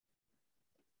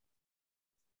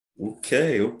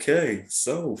Okay.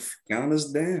 So count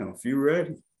us down if you're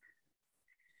ready.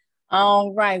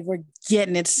 All right, we're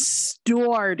getting it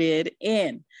started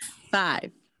in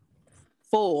 5,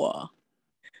 4,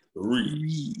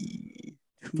 Three.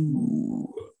 3,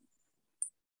 2.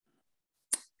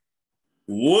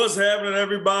 What's happening,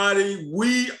 everybody?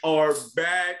 We are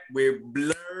back with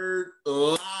Blurred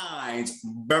Lines.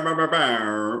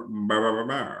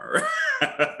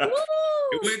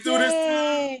 It went through this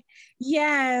time.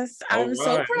 Yes, All I'm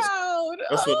so right. proud.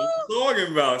 That's what I'm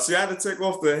talking about. See, I had to take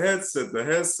off the headset. The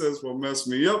headset's what mess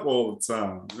me up all the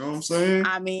time. You know what I'm saying?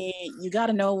 I mean, you got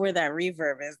to know where that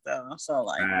reverb is, though. So,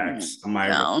 like, Facts. I you might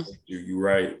know. you.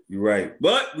 You're right.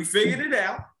 But we figured it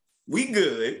out. We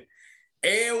good.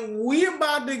 And we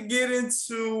about to get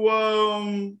into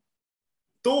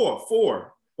Thor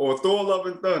 4 or Thor Love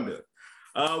and Thunder.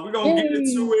 We're gonna get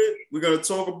into it. We're gonna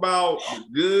talk about the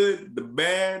good, the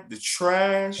bad, the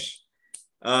trash,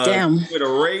 Damn. with a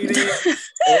rating,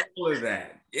 all of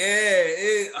that.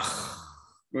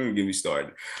 Don't even get me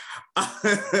started.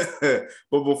 But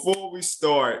before we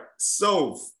start,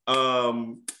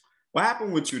 what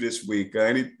happened with you this week?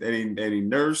 Any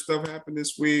nerd stuff happened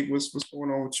this week? What's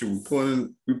going on with you?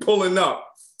 We pulling up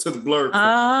to the blur.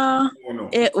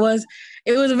 It was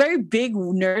a very big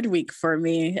nerd week for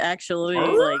me, actually.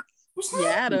 Like,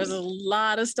 yeah, there was a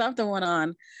lot of stuff that went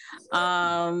on.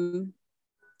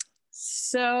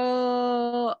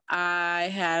 So I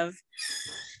have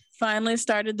finally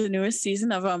started the newest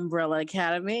season of Umbrella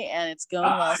Academy, and it's going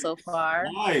well so far.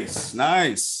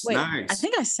 Nice. Wait, I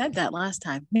think I said that last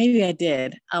time. Maybe I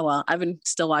did. Oh well, I've been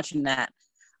still watching that.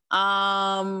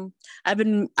 I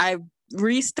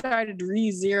restarted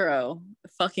ReZero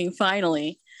fucking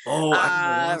finally. Oh,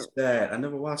 I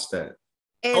never watched that.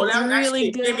 It's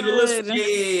really good. You gave me the list. Yeah.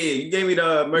 You gave me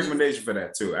the recommendation for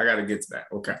that too. I gotta get to that.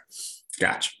 Okay.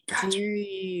 Gotcha.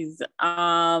 Series.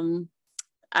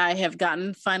 I have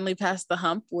gotten finally past the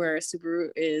hump where Subaru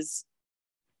is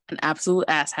an absolute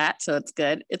asshat, so it's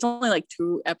good. It's only like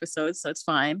 2 episodes, so it's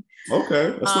fine. Okay.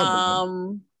 That's not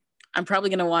bad. I'm probably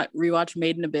gonna rewatch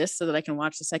Made in Abyss so that I can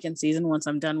watch the second season once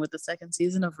I'm done with the second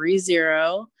season of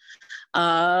ReZero.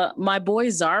 My boy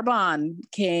Zarbon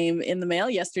came in the mail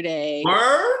yesterday.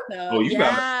 So,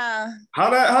 got it. How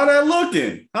that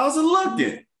looking? How's it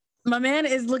looking? My man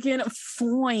is looking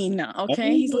fine.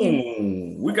 Okay, he's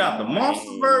looking. We got the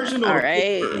monster version, or all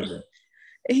right. Version?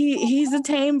 He's a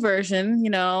tame version. You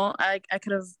know, I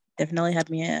could have definitely had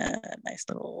me a nice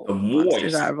little monster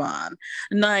Zarbon.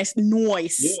 Nice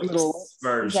little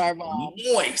Zarbon.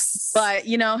 Moist. But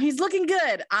you know, he's looking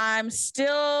good. I'm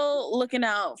still looking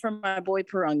out for my boy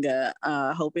Purunga,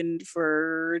 hoping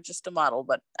for just a model,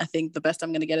 but I think the best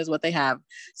I'm gonna get is what they have.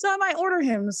 So I might order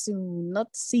him soon.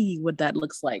 Let's see what that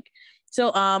looks like. So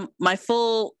my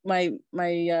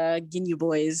Ginyu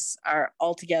boys are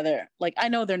all together. Like, I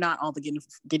know they're not all the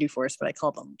Ginyu Force, but I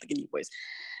call them the Ginyu boys.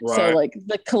 Right. So like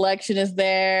the collection is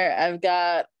there. I've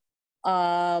got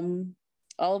all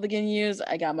the Ginyus.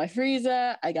 I got my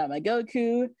Frieza. I got my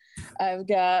Goku. I've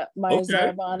got my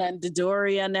Zarbon and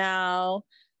Dodoria now.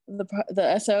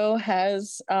 The SO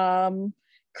has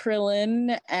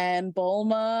Krillin and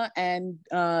Bulma and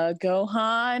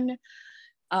Gohan.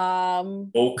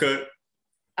 Okay.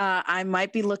 I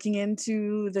might be looking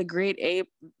into the Great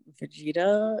Ape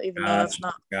Vegeta, even though that's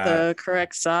not the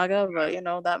correct saga, but you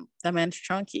know, that man's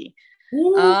chunky.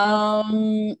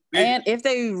 And if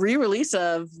they re-release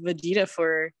a Vegeta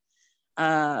for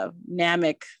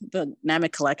Namek, the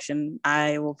Namek collection,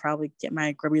 I will probably get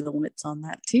my grubby little mitts on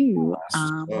that too.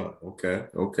 Okay.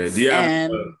 Do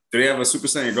they have a Super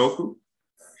Saiyan Goku?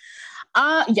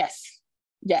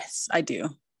 Yes, I do.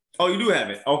 Oh, you do have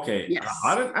it. Okay. Yes.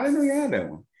 I didn't know you had that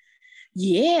one.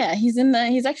 Yeah, he's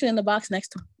actually in the box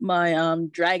next to my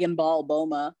Dragon Ball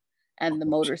Bulma and the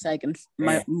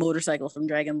motorcycle from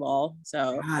Dragon Ball.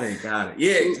 So got it.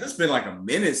 Yeah, it's been like a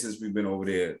minute since we've been over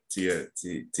there to your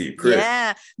crib.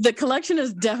 Yeah, the collection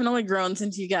has definitely grown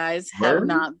since you guys have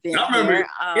not been here.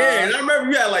 And I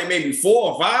remember you had like maybe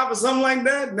 4 or 5 or something like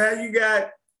that. Now you got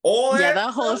all that. Yeah,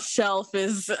 that whole shelf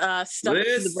is stuck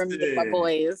to the brim with my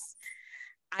boys.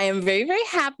 I am very, very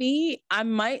happy. I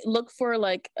might look for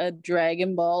like a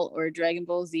Dragon Ball or Dragon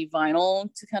Ball Z vinyl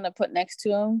to kind of put next to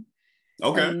them.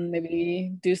 Okay. And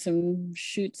maybe do some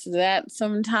shoots of that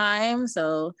sometime.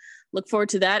 So look forward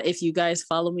to that. If you guys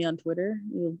follow me on Twitter,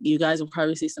 you guys will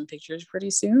probably see some pictures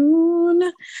pretty soon.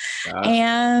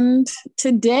 And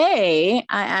today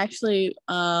I actually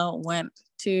went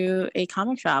to a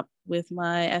comic shop with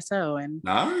my SO, and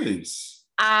nice.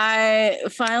 I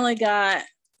finally got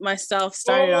myself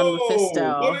started on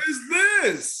Mephisto. What is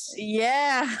this?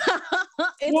 Yeah.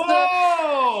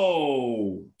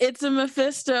 It's a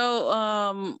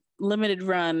Mephisto limited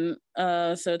run.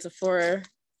 So it's a four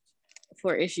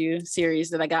issue series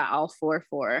that I got all four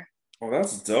for. Oh,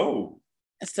 that's dope.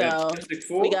 So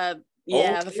we got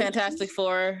the Fantastic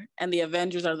Four and the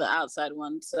Avengers are the outside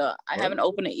ones. So I haven't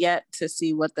opened it yet to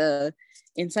see what the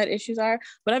inside issues are.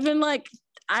 But I've been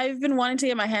wanting to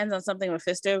get my hands on something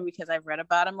Mephisto because I've read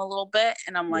about him a little bit,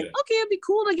 and I'm like, okay, it'd be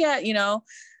cool to get,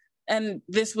 And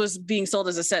this was being sold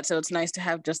as a set, so it's nice to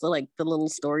have just the little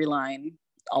storyline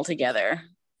all together.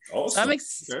 Awesome. So I'm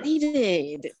excited.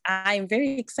 Okay. I'm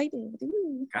very excited.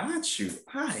 Ooh. Got you.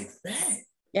 I bet.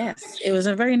 Yes, it was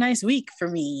a very nice week for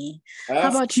me. How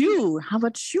about you? How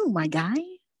about you, my guy?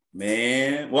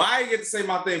 Man, well, I didn't get to say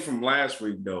my thing from last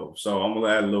week though, so I'm gonna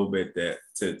add a little bit that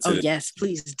to. Oh yes,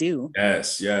 please do.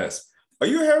 Yes. Are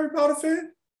you a Harry Potter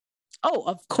fan? Oh,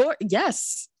 of course.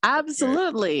 Yes,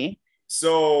 absolutely. Okay.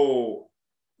 So.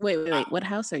 Wait. What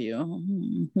house are you?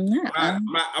 I'm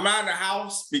not in the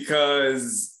house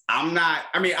because I'm not.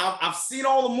 I mean, I've seen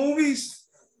all the movies.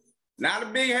 Not a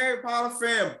big Harry Potter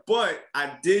fan, but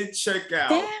I did check out.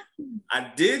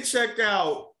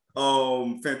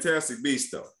 Fantastic Beasts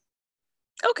though.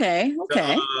 Okay.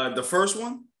 The first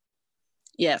one.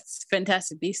 Yes,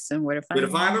 Fantastic Beasts and Where to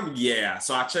Find Them. Yeah,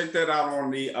 so I checked that out on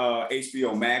the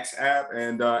HBO Max app,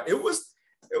 and it was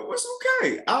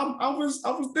okay. I was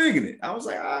digging it. I was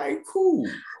like, all right, cool.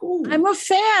 I'm a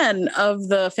fan of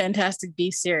the Fantastic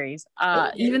Beasts series,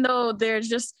 even though there's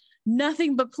just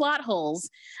nothing but plot holes.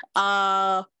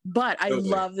 But I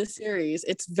love the series.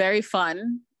 It's very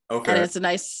fun. Okay. And it's a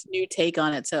nice new take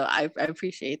on it. So I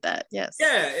appreciate that. Yes.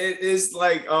 Yeah, it's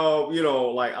like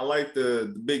like I like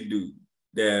the big dude,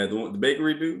 the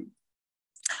bakery dude.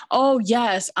 Oh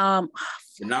yes. The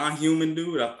non-human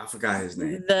dude. I forgot his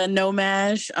name. The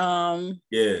Nomaj.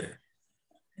 Yeah.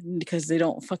 Because they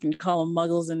don't fucking call them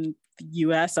muggles in the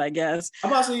US, I guess.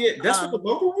 I'm about to say, that's what the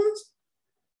local was?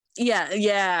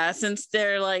 Yeah. Since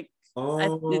they're like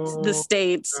it's the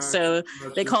States, so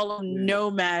they call them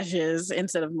Nomages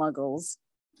instead of muggles.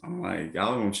 I'm like,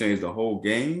 y'all gonna change the whole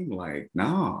game? Like,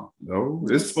 nah, no.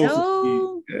 It's supposed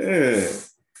to be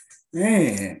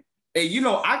man. Hey,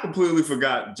 I completely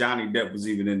forgot Johnny Depp was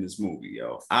even in this movie,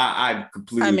 yo. I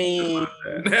completely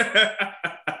forgot that.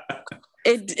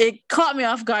 It caught me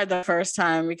off guard the first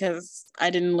time because I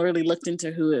didn't really look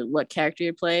into what character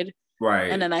he played.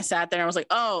 Right. And then I sat there and I was like,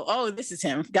 oh, this is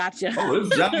him. Gotcha. Oh,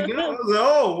 this is Johnny Depp. I was like,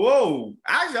 oh, whoa.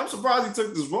 Actually, I'm surprised he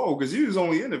took this role because he was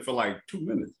only in it for like 2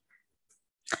 minutes.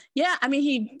 Yeah, I mean,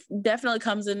 he definitely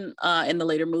comes in the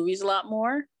later movies a lot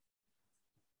more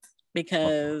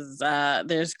because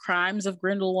there's Crimes of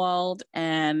Grindelwald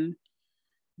and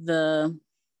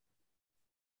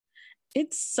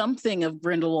it's something of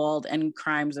Grindelwald and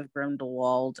Crimes of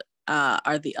Grindelwald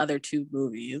are the other two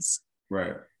movies.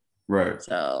 Right.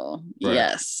 So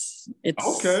yes, it's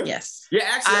okay. Yes. Yeah.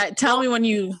 Actually, tell me when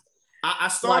you. I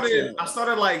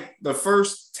started like the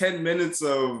first 10 minutes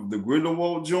of the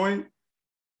Grindelwald joint.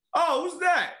 Oh, who's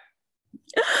that?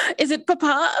 Is it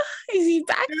Papa? Is he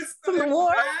back from the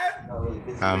war?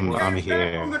 I'm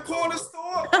here. From the corner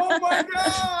store. Oh my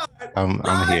God. I'm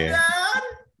here.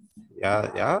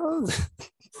 Dad. Yeah.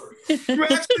 You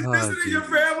actually visiting your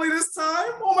family this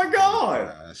time? Oh my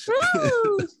God.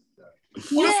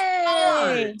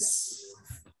 Yay!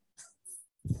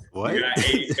 What? You got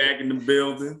 8 back in the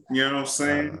building. You know what I'm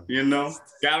saying?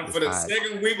 Got him for the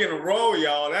second week in a row,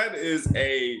 y'all. That is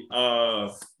a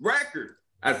record,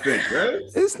 I think, right?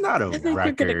 It's not a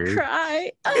record. You're gonna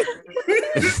cry.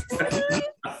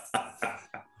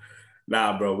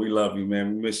 Nah, bro, we love you,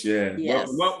 man. We miss you. Yes.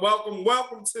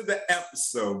 Welcome to the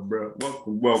episode, bro.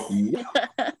 Welcome.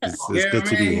 It's good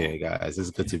to be here, guys. It's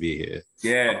good to be here.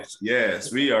 Yes.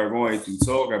 We are going to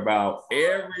talk about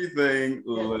everything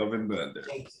Love and Thunder.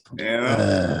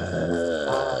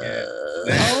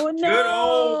 Oh no! Good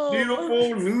old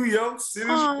beautiful New York City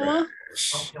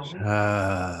trash. It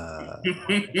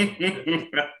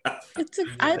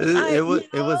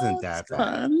wasn't that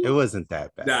bad. It wasn't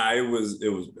that bad. Nah, it was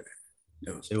bad.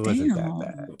 It wasn't that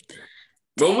bad.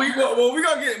 But we're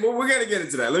gonna get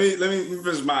into that. Let me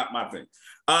finish my thing.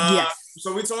 Yes.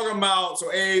 So we're talking about.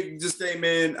 So Abe just came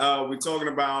in. We're talking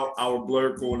about our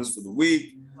blurred corners for the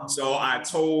week. So I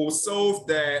told Soph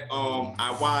that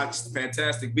I watched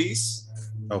Fantastic Beasts.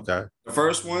 Okay. The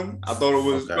first one. I thought it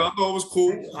was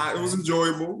cool. It was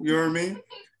enjoyable. You know what I mean?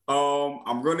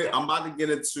 I'm about to get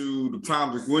into the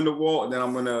Crimes of Grindelwald, and then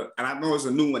and I know it's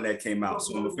a new one that came out,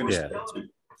 so I'm gonna finish that too.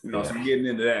 So I'm getting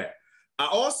into that. I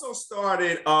also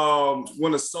started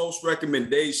one of Soul's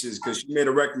recommendations because she made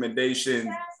a recommendation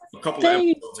a couple of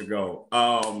episodes ago.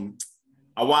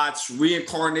 I watched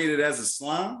Reincarnated as a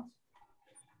Slime.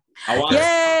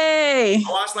 Yay!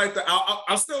 I watched like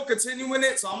I'm still continuing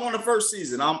it, so I'm on the first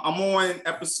season. I'm on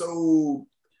episode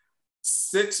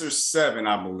 6 or 7,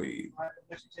 I believe.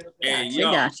 And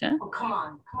gotcha. Oh, come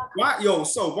on. Why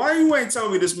you ain't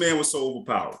telling me this man was so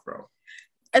overpowered, bro?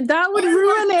 That would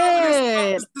ruin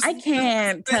it. I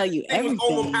can't tell you everything.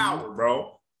 Was overpowered,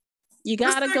 bro. You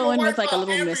gotta go in with like a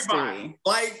little mystery.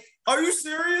 Like, are you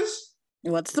serious?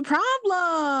 What's the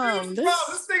problem? Bro,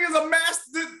 this thing is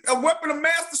a weapon of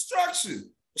mass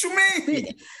destruction. What you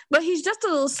mean? But he's just a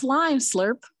little slime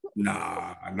slurp.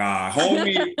 Nah.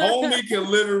 Homie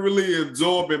can literally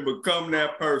absorb and become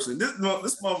that person. This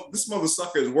mother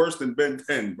sucker is worse than Ben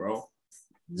 10, bro.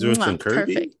 He's worse than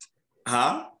Kirby? Perfect.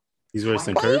 Huh? He's worse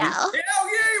than Kirby? Yeah. Hell yeah,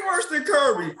 he's worse than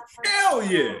Kirby. Hell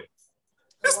yeah.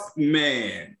 This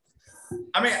man.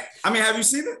 I mean, have you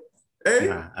seen it? Hey?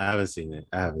 Nah, I haven't seen it.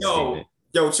 Seen it.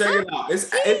 Yo, check it out. It's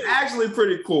actually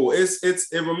pretty cool. It's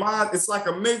like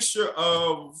a mixture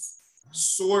of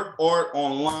Sword Art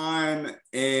Online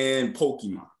and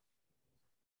Pokemon.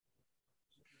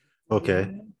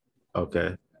 Okay.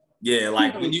 Yeah,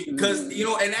 like because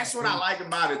and that's what I like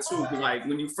about it too. Because like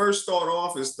when you first start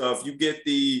off and stuff, you get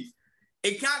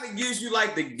it kind of gives you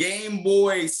like the Game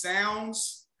Boy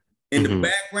sounds in the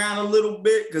background a little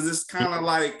bit because it's kind of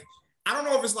like. I don't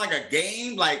know if it's like a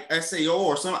game, like SAO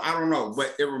or something. I don't know,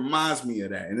 but it reminds me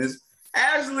of that, and it's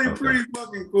actually pretty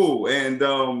fucking cool. And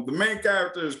the main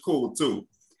character is cool too,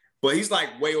 but he's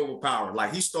like way overpowered.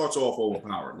 Like he starts off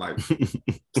overpowered, like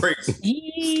crazy.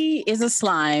 He is a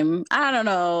slime. I don't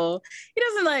know. He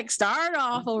doesn't like start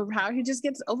off overpowered. He just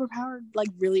gets overpowered like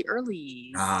really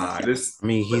early.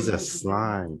 He's a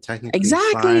slime. Technically,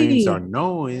 exactly. Slimes are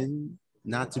known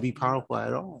not to be powerful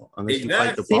at all unless you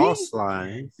fight the boss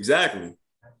slime. Exactly.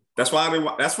 That's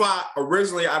why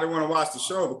originally I didn't want to watch the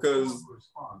show because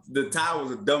the title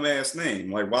was a dumbass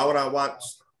name. Like, why would I watch?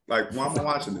 Like, why am I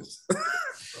watching this?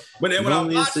 But then when I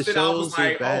watched it, I was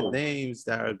like, bad names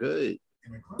that are good.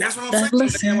 That's what I'm saying. And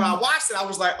then when I watched it, I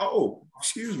was like, oh,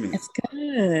 excuse me. It's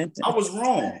good. I was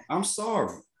wrong. I'm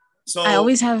sorry. So I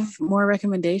always have more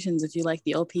recommendations if you like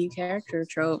the OP character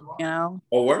trope, Oh,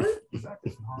 what?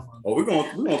 Oh, we're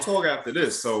gonna talk after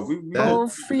this. So Bo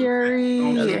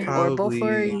Fury or Bo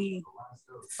Fury.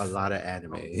 A lot of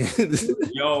anime.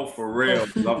 Yo, for real.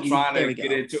 I'm trying to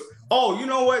get into. Oh, you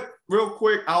know what? Real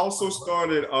quick, I also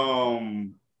started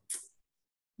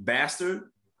Bastard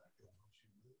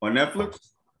on Netflix.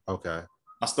 Okay.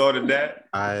 I started that.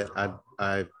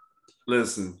 I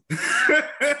listen.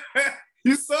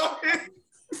 You saw it?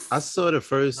 I saw the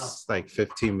first like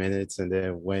 15 minutes, and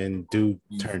then when dude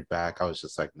turned back, I was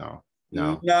just like, no.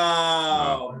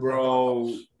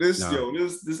 Bro. This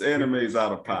anime is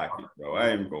out of pocket, bro. I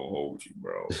ain't gonna hold you,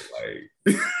 bro.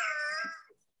 Like,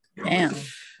 damn.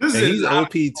 He's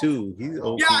OP too. He's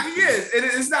OP. Yeah, he is.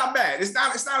 It's not bad. It's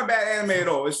not a bad anime at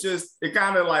all. It's just it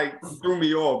kind of like threw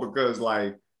me off because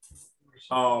like,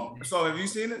 so have you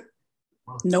seen it?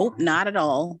 Nope, not at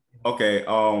all. Okay.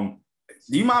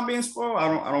 Do you mind being spoiled?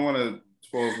 I don't want to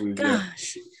spoil for you.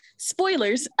 Gosh,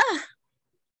 spoilers.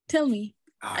 Tell me.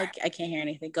 I can't hear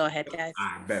anything. Go ahead, guys.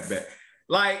 I bet.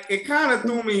 Like it kind of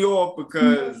threw me off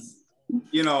because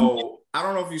I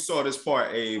don't know if you saw this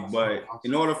part, Abe, but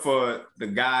in order for the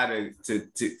guy to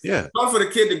in order for the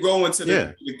kid to go into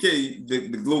the kid,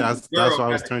 the glue. That's why I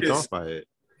was turned off by it.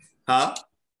 Huh?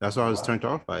 That's why I was turned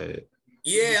off by it.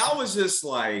 Yeah, I was just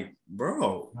like,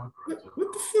 bro,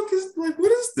 what the fuck is like?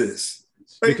 What is this?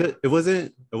 Like, because it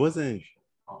wasn't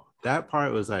that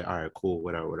part was like, all right, cool,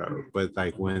 whatever. But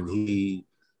like when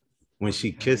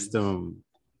she kissed him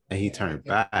and he turned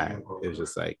back, it was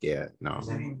just like, yeah, no.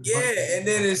 Yeah, and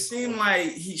then it seemed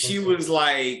like she was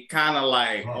like kind of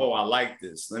like, oh, I like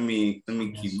this. Let me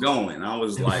keep going. I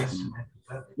was like,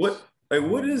 what? Like,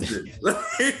 what is this?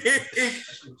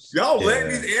 Y'all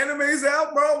letting these animes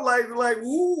out, bro? Like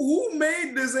who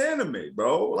made this anime,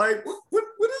 bro? Like,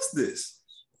 what is this?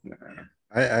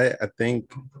 I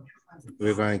think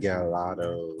we're going to get a lot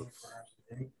of,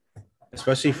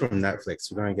 especially from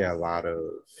Netflix, we're going to get a lot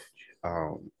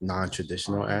of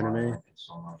non-traditional anime.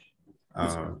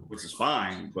 Which is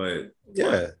fine, but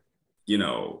that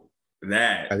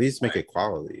at least make it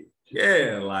quality.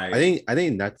 Yeah, like I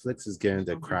think Netflix is getting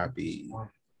the crappy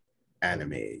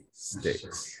anime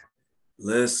sticks.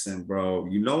 Listen, bro,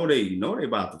 you know they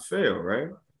about to fail, right?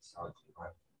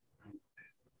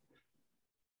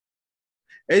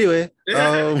 Anyway,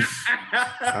 I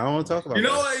don't want to talk about. You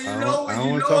know what? You know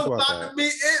what's about to be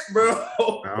it, bro.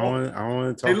 I don't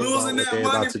want to talk about what they're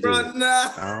about to do. I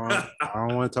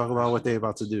don't want to talk about what they're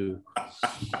about to do.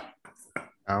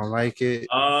 I don't like it.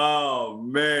 Oh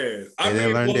man, they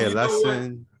didn't learn their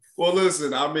lesson. Well,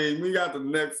 listen, I mean, we got the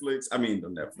Netflix.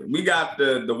 We got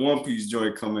the One Piece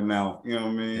joint coming out. You know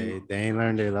what I mean? They ain't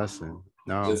learned their lesson.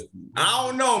 No, I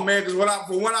don't know, man. Because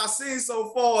from what I've seen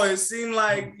so far, it seemed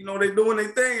like they doing their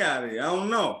thing out here. I don't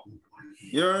know.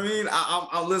 You know what I mean?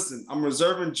 I listen. I'm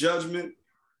reserving judgment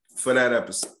for that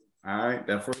episode. All right,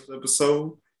 that first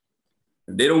episode.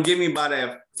 If they don't get me by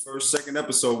that second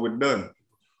episode, we're done.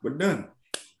 We're done.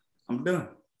 I'm done.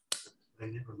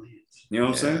 You know what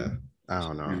I'm saying? I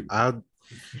don't know.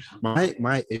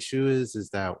 My issue is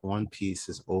that One Piece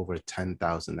is over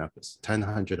 10,000 episodes,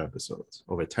 1,000 episodes,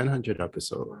 over 1,000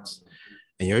 episodes,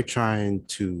 and you're trying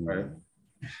to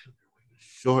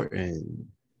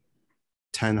shorten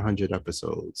 1,000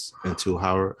 episodes into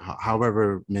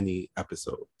however many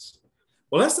episodes.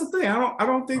 Well, that's the thing. I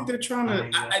don't think they're trying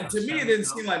to. To me, it didn't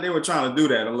seem like they were trying to do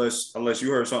that unless you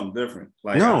heard something different.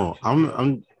 Like no,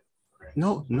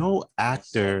 no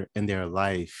actor in their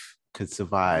life could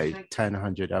survive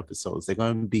 1,000 episodes. They're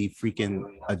going to be freaking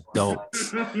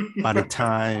adults by the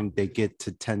time they get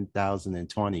to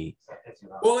 10,020.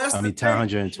 Well, that's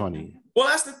 1,020. Well,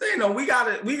 that's the thing, though. We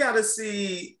gotta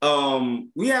see.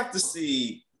 We have to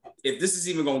see if this is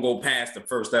even gonna go past the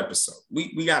first episode.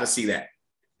 We gotta see that.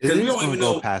 Because we don't even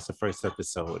go past the first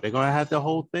episode. They're gonna have the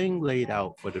whole thing laid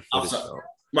out for the show.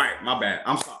 Right, my bad.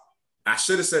 I'm sorry. I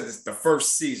should have said this the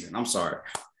first season. I'm sorry.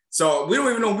 So we don't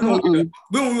even know.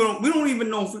 We don't even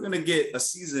know if we're gonna get a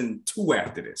season 2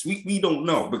 after this. We don't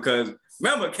know because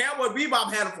remember, Cowboy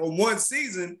Bebop had it for one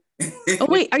season. Oh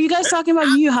wait, are you guys talking about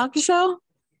Yu Yu Hakusho?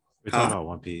 We're talking about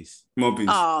One Piece. One Piece.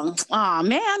 Oh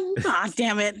man!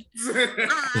 Damn it!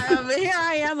 Here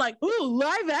I am, like, ooh,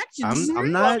 live action.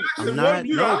 I'm not.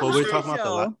 No, but we're talking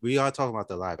about we are talking about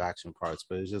the live action parts,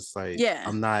 but it's just like,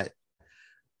 I'm not.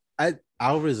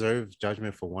 I'll reserve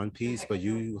judgment for One Piece, but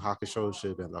Yu Yu Hakusho should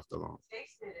have been left alone.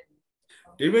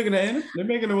 They're making a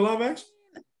live action.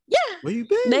 Yeah. Where you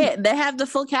been? They have the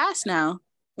full cast now.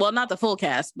 Well, not the full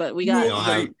cast, but we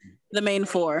got the main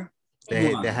 4.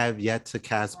 They have yet to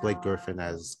cast Blake Griffin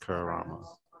as Kurama.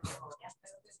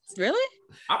 Really?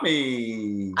 I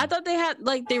mean, I thought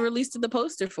they released the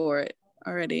poster for it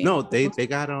already. No, they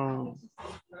got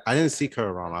I didn't see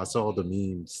Kurama. I saw the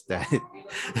memes that.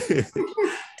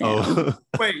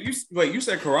 Wait, you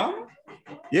said Kurama?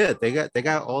 Yeah, they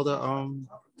got all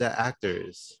the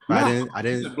actors. No, I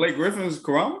didn't. Blake Griffin's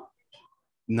Kurama?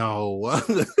 No.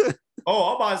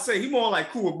 I'm about to say he more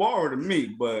like Kuwabara than me,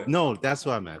 but no, that's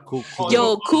what I meant.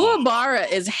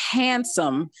 Kuwabara is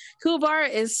handsome. Kuwabara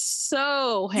is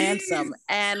so handsome,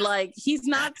 and like he's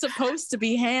not supposed to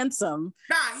be handsome.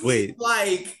 But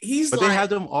they have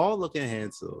them all looking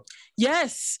handsome.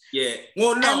 Yes. Yeah.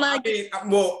 Well,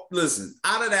 no. Listen.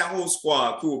 Out of that whole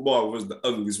squad, Kuwabara was the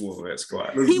ugliest one of that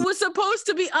squad. He was supposed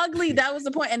to be ugly. That was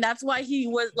the point, and that's why he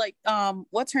was like,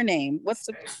 what's her name? What's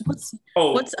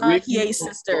Hiei's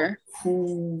sister?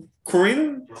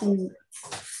 Karina?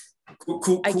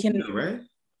 I can right?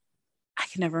 I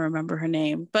can never remember her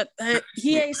name, but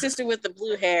Hiei's sister with the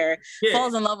blue hair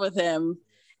falls in love with him,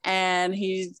 and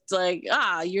he's like,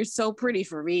 you're so pretty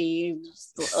for me.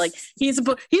 Like he's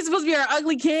supposed to be our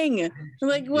ugly king.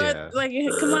 Like what? Yeah. Like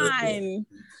come on.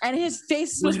 And his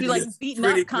face is supposed to be like beaten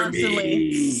up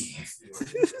constantly.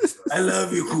 I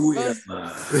love you, Kuya.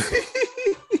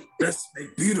 Let's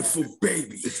make beautiful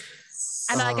babies.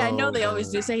 And like I know they always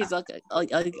do say he's like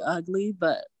ugly,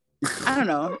 but I don't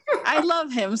know. I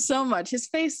love him so much. His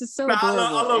face is so adorable.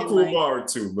 I love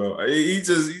Kuwabara too, bro. He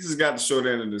just got the short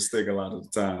end of the stick a lot of the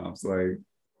times. Like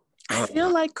I feel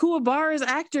like Kuwabara's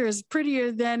actor is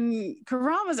prettier than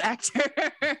Kurama's actor.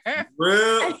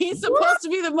 Real? And he's supposed to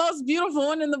be the most beautiful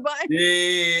one in the Bible.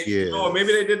 Yeah. Oh,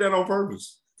 maybe they did that on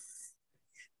purpose.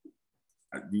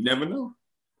 You never know.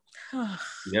 You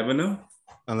never know.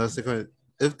 Unless they're going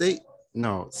to,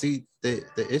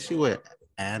 the issue with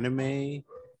anime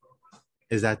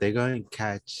is that they're going to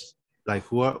catch, like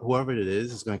whoever it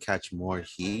is going to catch more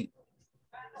heat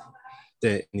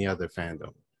than any other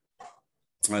fandom.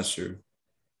 That's true.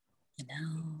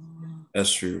 No.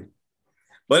 That's true.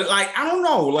 But like, I don't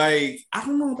know. Like, I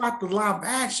don't know about the live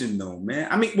action though, man.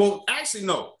 I mean, well, actually,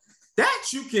 no. That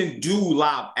you can do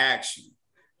live action.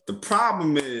 The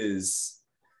problem is,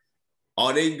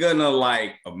 are they gonna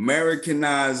like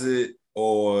Americanize it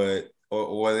or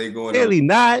are they going really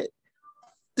not?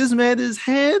 This man is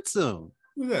handsome.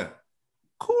 Who's that?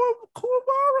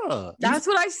 Kuwabara. Sakura. That's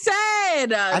what I said.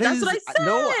 That's what I said.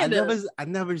 No, I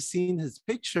never seen his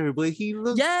picture, but he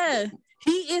looks. Yeah,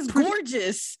 he is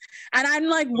gorgeous, and I'm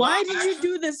like, why did you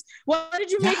do this? Why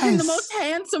did you make him the most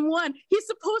handsome one? He's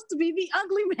supposed to be the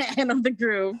ugly man of the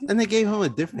group. And they gave him a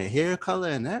different hair color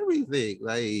and everything.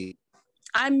 Like,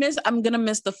 I'm gonna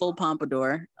miss the full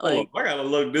pompadour. Like, I gotta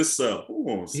look this up.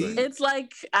 It's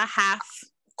like a half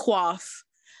coif.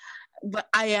 But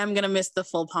I am gonna miss the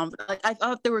full pompadour. Like, I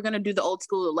thought they were gonna do the old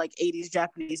school like 80s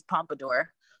Japanese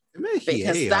pompadour.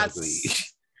 Because that's ugly.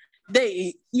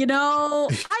 They,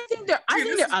 I think they're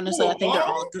honestly, I think they're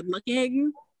all good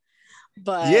looking.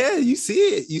 But yeah, you see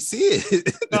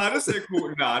it. Nah, this ain't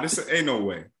cool. Nah, this ain't no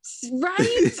way. Right?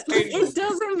 It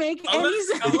doesn't make any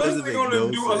sense. Unless they're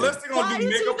gonna do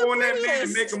makeup on that man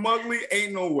and make him ugly,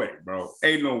 ain't no way, bro.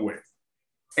 Ain't no way.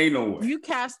 You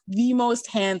cast the most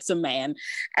handsome man.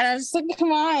 And I was like,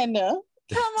 come on.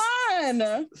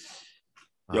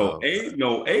 Yo, ain't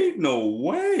no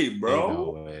way,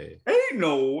 bro. Ain't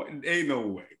no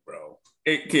way, bro.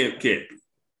 It can't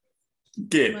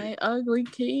be. My ugly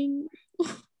king.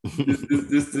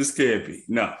 this can't be.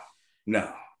 No.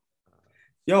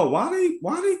 Yo, why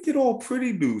they get all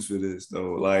pretty dudes for this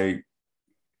though? Like,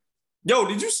 yo,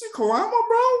 did you see Kurama,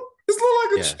 bro? This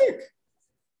look like a chick.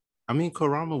 I mean,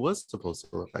 Kurama was supposed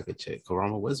to look like a chick.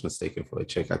 Kurama was mistaken for a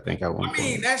chick, I think, at one point. I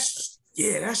mean, that's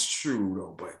true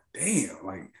though. But damn,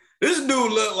 like this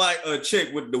dude looked like a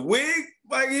chick with the wig,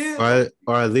 like him.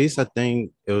 Or at least I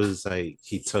think it was like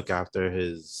he took after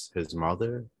his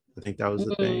mother. I think that was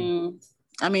the thing.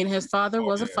 I mean, his father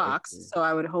was a fox, so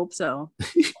I would hope so.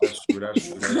 That's true.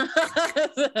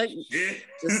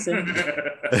 Just saying.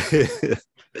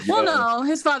 Well, no,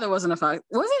 his father wasn't a fox.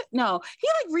 Was it? No, he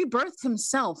like rebirthed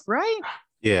himself, right?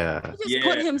 Yeah. He just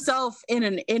put himself in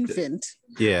an infant.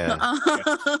 Yeah.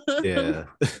 Yeah.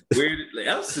 Weird.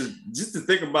 Just to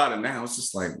think about it now, it's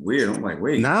just like weird. I'm like,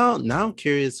 wait. Now I'm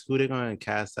curious who they're going to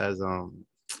cast as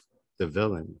the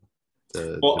villain.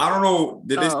 I don't know.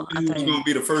 Did this who's going to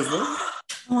be the first one?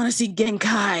 I want to see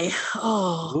Genkai.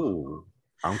 Ooh,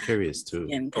 I'm curious too.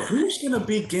 Who's going to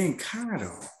be Genkai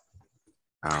though?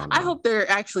 I hope they're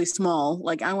actually small.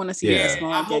 Like, I want to see a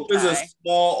small. I hope it's a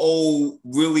small,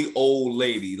 really old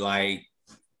lady. Like,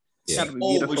 that'd be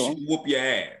beautiful. But she whoop your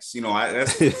ass.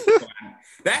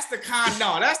 That's the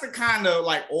kind of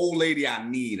like old lady I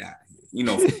need out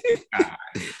here.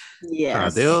 Yeah.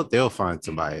 They'll find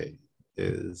somebody.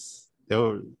 And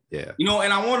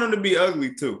I want them to be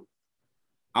ugly too.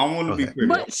 I want to be pretty.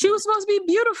 But she was supposed to be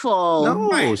beautiful.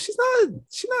 No, she's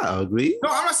not ugly. No,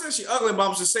 I'm not saying she's ugly, but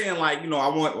I'm just saying, like, I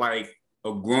want like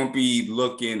a grumpy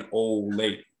looking old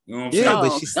lady. You know what I'm saying? Yeah,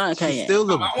 but she still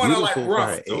looks beautiful. I want her like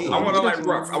rough. I want her like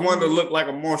rough. I want her to look like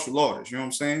a martial artist. You know what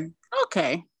I'm saying?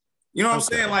 Okay. You know what I'm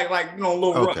saying? Like a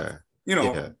little rough.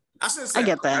 Yeah. I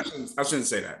get that. I shouldn't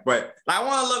say that, but I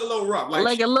want to look a little rough,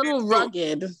 like a little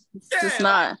rugged, just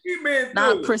not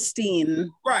pristine.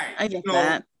 Right. I get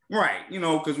that. Right,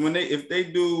 because if they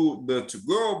do the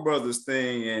Tagoro brothers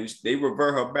thing and they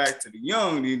revert her back to the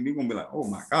young, they're gonna be like, "Oh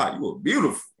my God, you were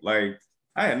beautiful!" Like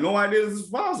I had no idea this was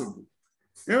possible.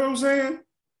 You know what I'm saying?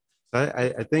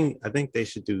 I think they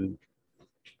should do.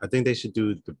 I think they should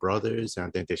do the brothers, and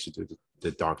I think they should do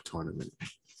the Dark Tournament.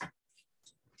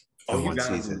 Oh, you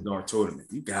gotta do the Dark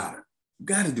Tournament. You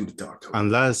gotta do the Dark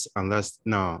Tournament. Unless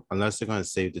they're gonna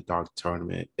save the Dark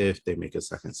Tournament if they make a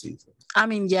second season. I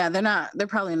mean, yeah, they're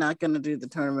probably not gonna do the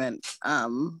tournament.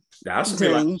 That's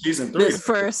like season 3. The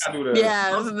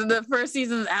first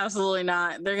season is absolutely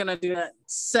not. They're gonna do that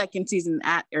second season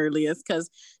at earliest because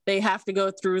they have to go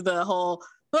through the whole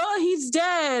he's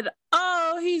dead.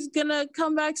 Oh, he's gonna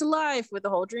come back to life with the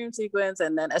whole dream sequence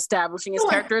and then establishing his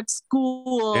character at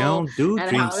school. They don't do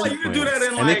dream sequence. You can do that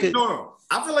in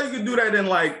I feel like you could do that in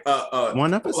like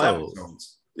one episode.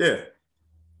 Yeah.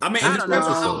 I mean, it depends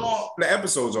on how long the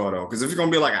episodes are though. Because if it's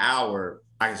gonna be like an hour,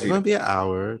 They're gonna be an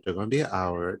hour.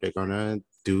 They're gonna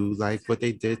do like what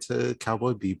they did to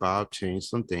Cowboy Bebop, change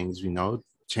some things.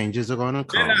 Changes are gonna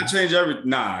come. They're not change everything.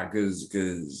 Nah,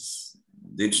 because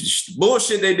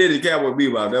bullshit they did at Cowboy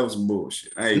Bebop, that was some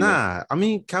bullshit. I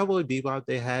mean, Cowboy Bebop,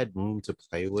 they had room to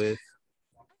play with.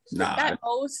 At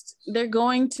most, they're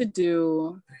going to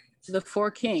do the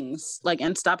Four Kings,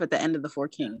 and stop at the end of the Four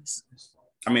Kings.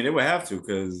 I mean, they would have to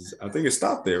because I think it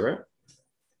stopped there, right?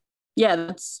 Yeah,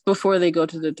 that's before they go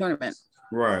to the tournament.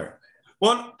 Right.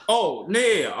 Well, you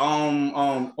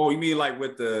mean like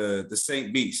with the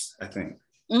Saint Beast, I think.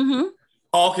 Mm-hmm.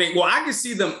 Okay, well, I can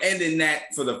see them ending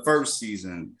that for the first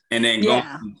season and then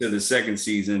going to the second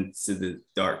season to the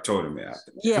Dark Tournament.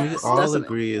 Yeah, we all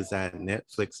agree is that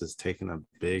Netflix is taking a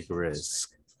big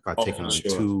risk about taking on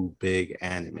two big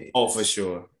anime. Oh, for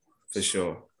sure. For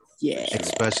sure. Yeah.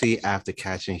 Especially after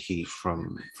catching heat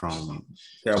from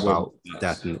about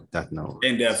Death Note.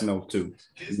 And Death Note too.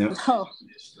 Yep. Oh.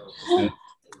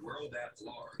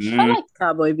 I like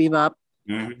Cowboy Bebop.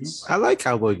 I like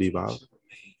Cowboy Bebop.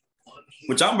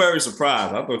 Which I'm very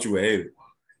surprised. I thought you would hate it.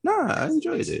 Nah, I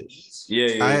enjoyed it.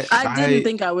 Yeah. I didn't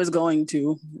think I was going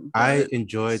to. I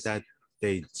enjoyed that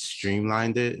they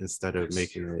streamlined it instead of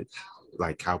making it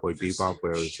like Cowboy Bebop,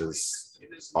 where it was just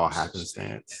all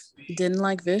happenstance. Didn't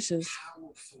like Vicious.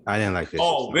 I didn't like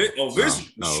Vicious.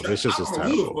 Vicious. No, Vicious was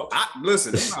terrible.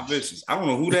 Listen, it's not Vicious. I don't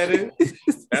know who that is.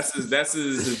 That's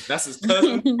his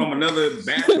cousin from another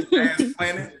vast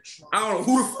planet. I don't know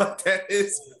who the fuck that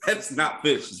is. That's not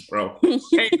Vicious, bro.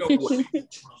 Ain't no way.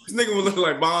 This nigga would look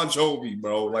like Bon Jovi,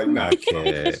 bro. Like, nah. I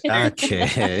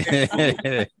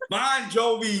can't. Bon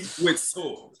Jovi with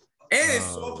sword. And his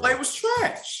swordplay was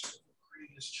trash.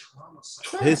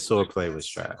 His swordplay was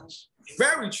trash.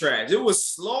 Very trash. It was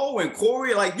slow and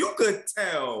choreographed. Like, you could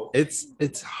tell.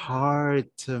 It's hard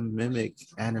to mimic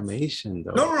animation,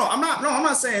 though. No. I'm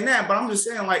not saying that, but I'm just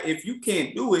saying, like, if you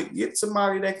can't do it, get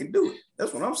somebody that can do it.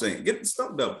 That's what I'm saying. Get the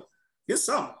stuff double. Get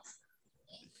something.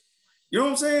 You know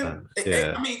what I'm saying?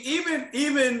 Yeah. I mean,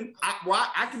 even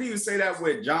I could even say that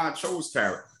with John Cho's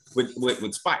character,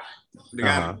 with Spike, the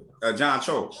guy, John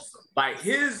Cho. Like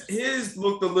his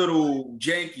looked a little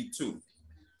janky too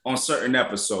on certain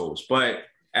episodes, but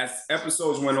as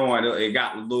episodes went on, it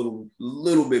got a little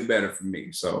bit better for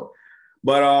me. So,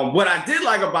 but what I did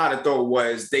like about it though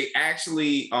was they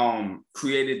actually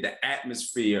created the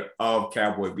atmosphere of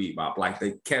Cowboy Bebop. Like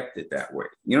they kept it that way.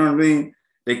 You know what I mean?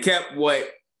 They kept what,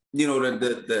 you know,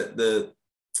 the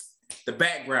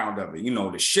background of it. You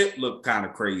know, the ship looked kind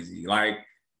of crazy. Like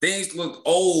things looked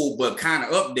old but kind of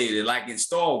updated, like in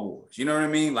Star Wars. You know what I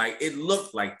mean? Like it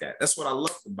looked like that. That's what I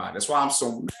loved about it. That's why I'm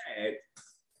so mad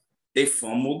they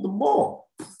fumbled the ball.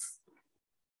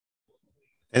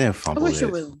 They didn't fumble it.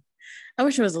 I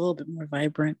wish it was a little bit more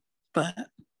vibrant, but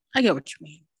I get what you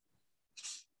mean.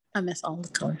 I miss all the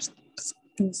colors.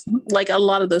 Like a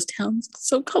lot of those towns,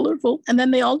 so colorful, and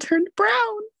then they all turned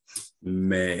brown.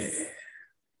 Man,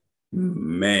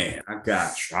 I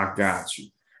got you.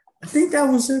 I think that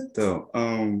was it though.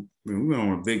 We went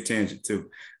on a big tangent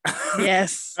too.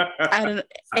 Yes. I don't.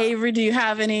 Avery, do you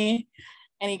have any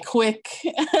quick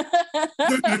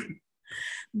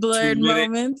blurred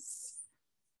moments?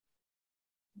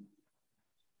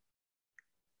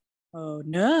 Oh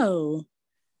no!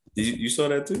 You saw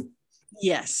that too?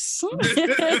 Yes. I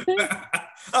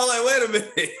was like, wait a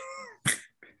minute.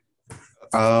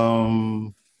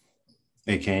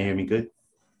 Hey, can you hear me good?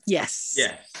 Yes.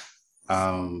 Yeah.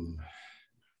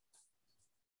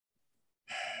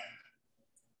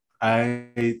 I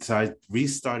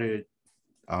restarted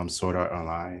Sword Art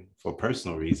Online for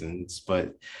personal reasons,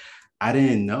 but I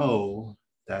didn't know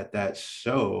that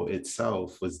show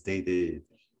itself was dated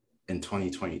in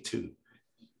 2022.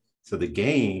 So the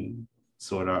game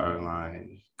Sword Art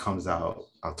Online comes out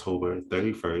October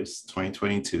 31st,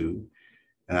 2022.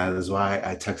 And that is why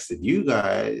I texted you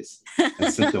guys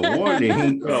and sent a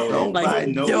warning. Don't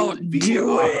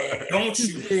do it. Don't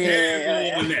you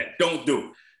dare do that. Don't do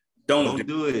it. Don't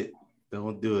do it.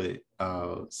 Don't do it.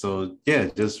 So yeah,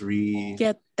 just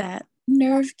get that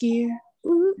nerve gear.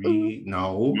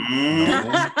 No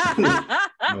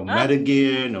meta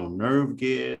gear, no nerve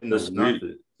gear, no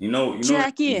nothing. You know,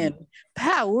 jack in,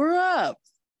 power up.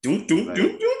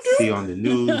 See on the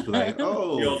news, like,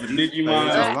 oh, the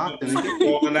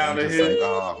Digimon walking out of here. Like,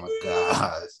 oh my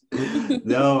gosh.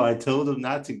 No, I told him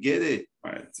not to get it.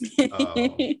 Right. He's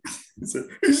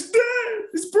dead.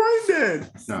 He's brain dead.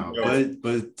 No,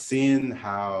 but seeing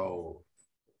how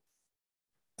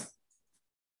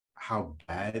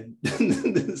bad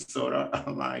this Sword Art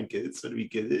Online gets at the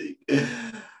beginning,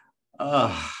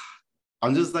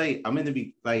 I'm just like, I'm in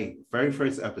the very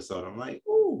first episode. I'm like,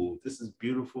 ooh, this is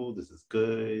beautiful. This is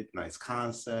good. Nice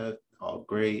concept. All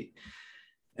great.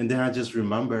 And then I just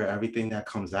remember everything that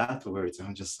comes afterwards. And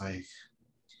I'm just like,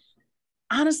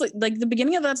 honestly, like the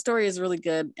beginning of that story is really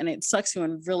good and it sucks you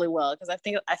in really well because I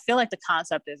feel like the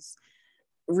concept is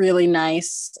really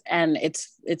nice and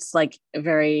it's like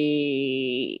it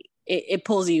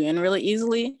pulls you in really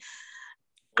easily.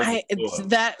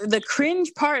 The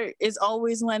cringe part is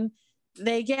always when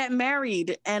they get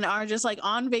married and are just like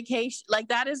on vacation. Like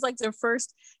that is like their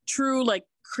first true like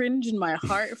cringe in my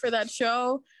heart for that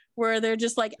show, where they're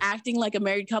just like acting like a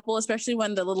married couple, especially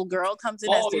when the little girl comes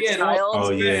in as their child.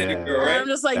 Oh yeah. And I'm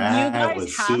just like, that you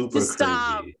guys have to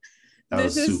stop.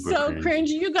 This is so cringy.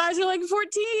 You guys are like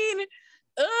 14.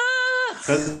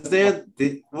 Because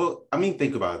well, I mean,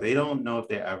 think about it. They don't know if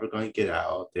they're ever going to get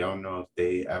out. They don't know if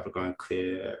they ever going to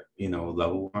clear,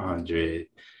 level 100.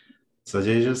 So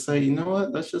they just say, you know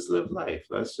what? Let's just live life.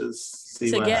 Let's just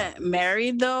see what happens. To get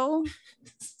married, though?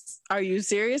 Are you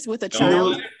serious with a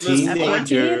child? At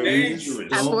 14?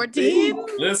 At 14?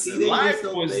 Listen, life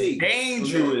was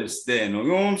dangerous then. You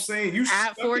know what I'm saying?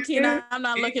 At 14, I'm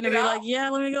not looking to be like, yeah,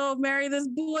 let me go marry this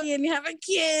boy and have a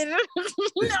kid.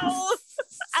 No,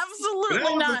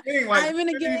 absolutely not. Like, I'm in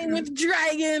a game with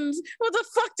dragons. What the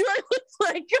fuck do I look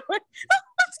like?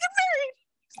 Let's get married.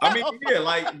 I mean,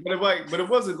 yeah, but it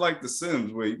wasn't like The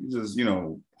Sims where you just,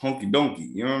 hunky donkey.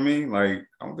 You know what I mean? Like,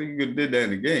 I don't think you could have did that in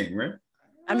the game, right?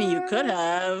 I mean, you could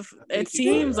have. It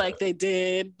seems like they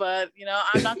did, but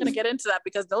I'm not going to get into that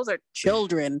because those are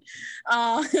children.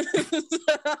 Yeah,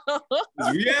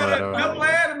 double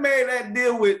anime that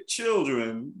deal with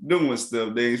children doing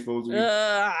stuff they ain't supposed to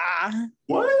be.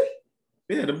 What?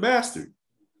 Yeah, the bastard.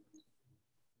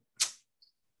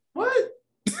 What?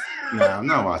 Nah, I'm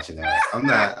not watching that.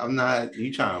 I'm not.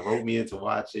 You trying to rope me into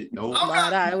watch it? No.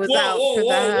 But I was out for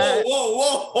that.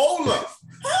 Whoa. Hold up.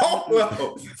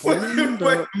 Wait a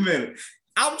minute.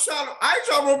 I ain't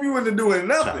trying to rope you into doing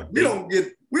nothing.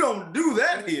 We don't do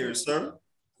that here, sir.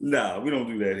 Nah, we don't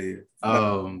do that here.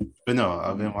 But no,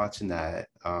 I've been watching that.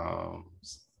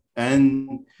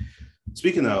 And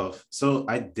speaking of, so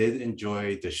I did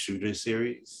enjoy the Shooter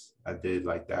series. I did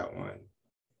like that one.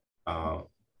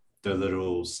 The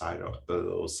little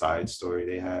side story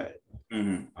they had.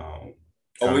 Mm-hmm.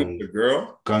 The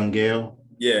girl? Gun Gale.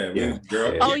 Yeah.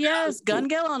 Girl. Oh yes, Gun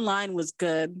Gale Online was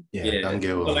good. Yeah. Gun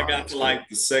Gale Online. I got to like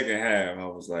the second half. I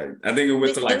was like, I think it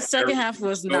went to like the second half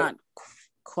was not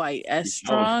quite as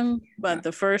strong, but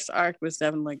the first arc was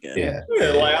definitely good. Yeah,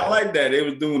 like I like that. They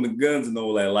was doing the guns and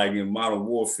all that, like in Modern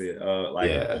Warfare, Call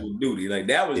of Duty. Like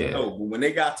that was dope. But when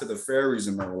they got to the fairies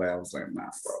and all that, I was like,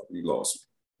 nah, bro, you lost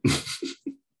me.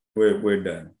 We're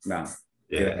done. Nah.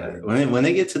 Yeah. When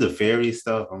they get to the fairy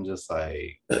stuff, I'm just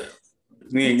like,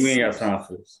 we ain't got time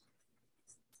for this.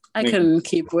 I couldn't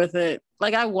keep with it.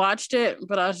 Like I watched it,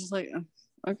 but I was just like,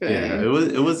 okay. Yeah,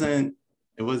 it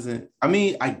wasn't. I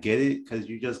mean, I get it because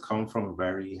you just come from a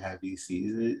very heavy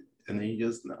season, and then you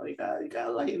just know you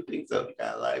gotta lighten things up. You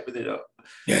gotta liven it up.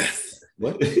 Yes.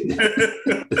 What?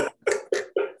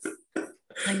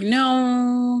 Like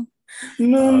no.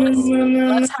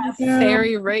 Let's have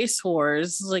fairy race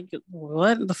wars. Like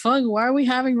what the fuck? Why are we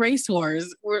having race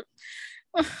wars? We're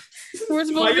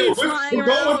supposed to be flying we're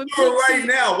going through it right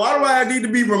now. Why do I need to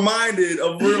be reminded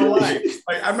of real life?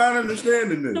 Like I'm not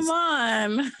understanding this. Come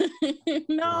on.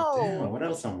 No. Damn, what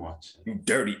else I'm watching? You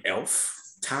dirty elf.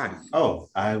 Toddy. Oh,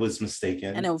 I was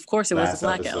mistaken. And of course it was the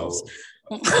Black Elves.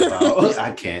 Well,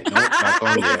 I can't. No, not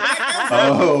going there.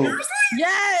 Oh.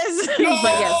 Yes. But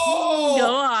yes,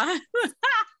 go on.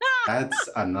 That's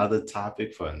another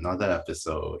topic for another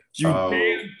episode.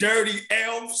 You dirty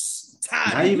elves.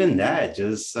 Toddy. Not even that.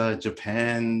 Just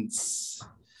Japan's.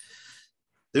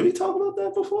 Did we talk about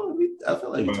that before? I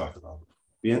feel like we talked about it.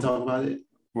 We didn't talk about it?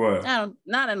 What? No,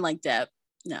 not in like depth.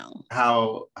 No.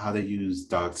 How they use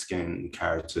dark-skinned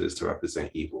characters to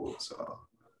represent evil. So.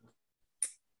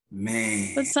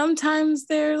 Man. But sometimes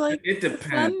they're like it depends.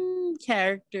 Fun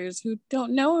characters who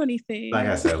don't know anything. Like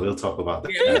I said, we'll talk about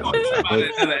that.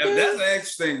 That's an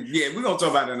interesting. Yeah, we're gonna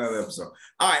talk about it in another episode.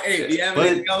 All right, hey, do you have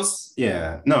anything else?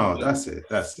 Yeah, no, that's it.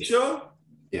 Sure?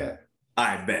 Yeah.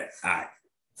 I bet. All right.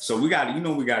 So we gotta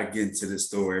get into this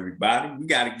story, everybody. We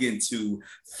gotta get into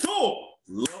Thor: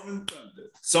 Love and Thunder.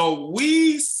 So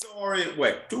we saw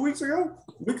it 2 weeks ago?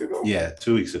 A week ago? Yeah,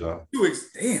 2 weeks ago. 2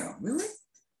 weeks. Damn, really?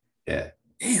 Yeah.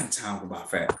 Damn, time go by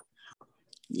fast.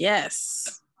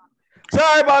 Yes.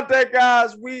 Sorry about that,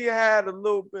 guys. We had a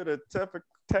little bit of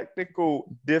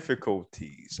technical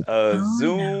difficulties.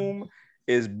 Zoom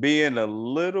is being a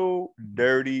little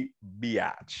dirty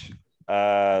biatch.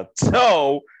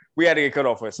 So we had to get cut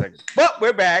off for a second. But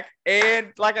we're back.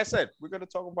 And like I said, we're going to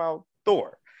talk about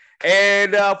Thor.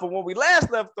 And from when we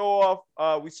last left off,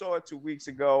 we saw it 2 weeks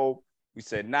ago. We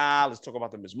said, nah, let's talk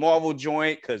about the Ms. Marvel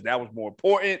joint because that was more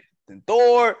important than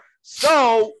Thor.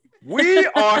 So we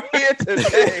are here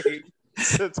today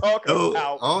to talk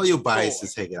about all your bias Thor.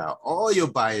 Is hanging out. All your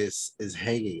bias is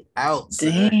hanging out.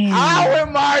 How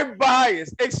am I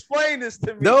biased? Explain this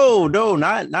to me. No,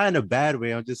 not in a bad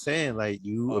way. I'm just saying, like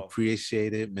you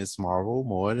appreciated Ms. Marvel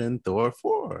more than Thor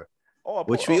 4.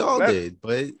 Which we all did,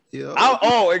 but you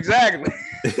know. Exactly.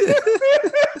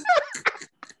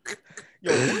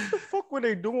 Yo, what the fuck fuck were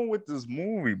they doing with this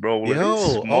movie, bro? Like,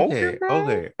 Yo, smoking, okay, bro?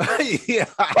 okay. Yeah.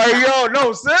 Like, yo,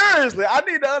 no, seriously. I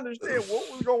need to understand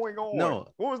what was going on. No,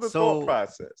 What was the thought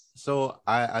process? So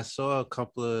I saw a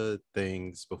couple of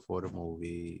things before the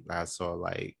movie. I saw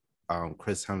like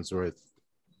Chris Hemsworth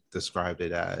described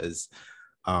it as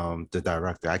the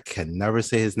director. I can never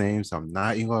say his name, so I'm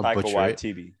not even gonna butcher it.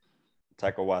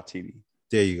 Taika Waititi.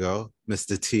 There you go,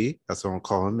 Mr. T. That's what I'm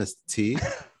calling Mr. T.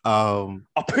 I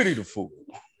pity the fool.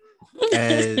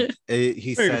 And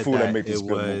he said that it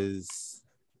was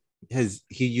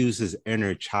he used his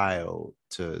inner child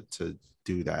to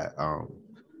do that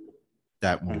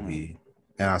that movie.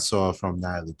 And I saw from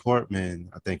Natalie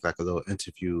Portman, I think like a little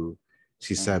interview.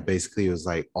 She said basically it was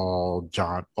like all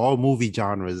movie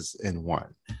genres in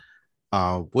one.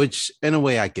 Which in a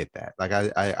way I get that. Like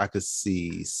I could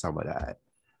see some of that.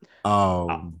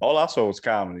 All I saw was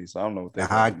comedy, so I don't know what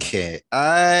that. I can't.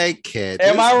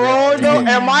 Am I wrong though?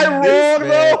 Am I wrong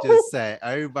though? Just said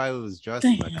everybody was dressed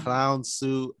in a clown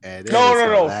suit, and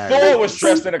no. Thor was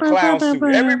dressed in a clown suit.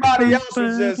 Everybody else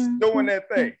was just doing their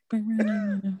thing.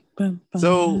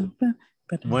 So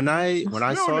when I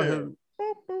saw him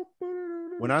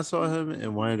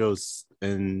in one of those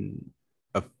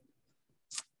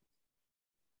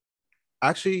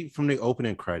actually from the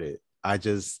opening credit, I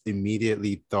just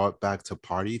immediately thought back to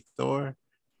Party Thor.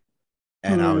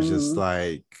 And I was just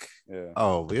like,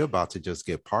 oh, we're about to just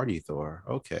get Party Thor.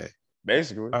 Okay.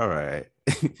 Basically. All right.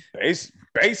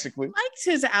 Basically. I liked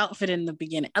his outfit in the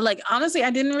beginning. Like, honestly,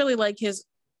 I didn't really like his,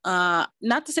 not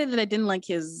to say that I didn't like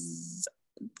his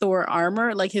Thor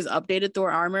armor, like his updated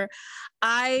Thor armor.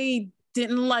 I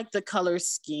didn't like the color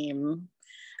scheme.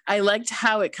 I liked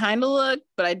how it kind of looked,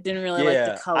 but I didn't really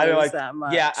like the colors that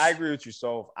much. Yeah, I agree with you,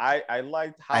 Soph. I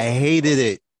liked how I hated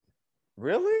it.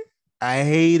 Really? I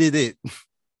hated it.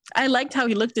 I liked how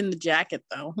he looked in the jacket,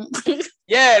 though.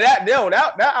 Yeah,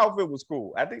 that outfit was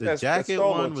cool. I think the jacket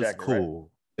one was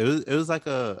cool. Right? It was like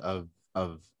a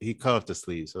he cut off the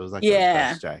sleeve, so it was like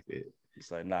a jacket. He's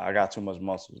like, nah, I got too much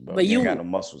muscles, bro. But you ain't got no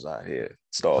muscles out here.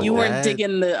 You weren't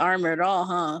digging the armor at all,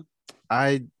 huh?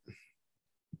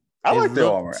 I like the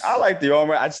armor. I like the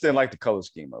armor. I just didn't like the color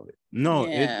scheme of it. No,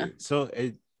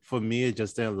 for me, it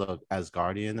just didn't look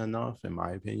Asgardian enough, in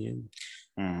my opinion.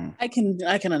 I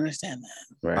can understand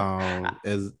that. Right.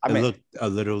 It looked a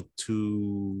little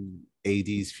too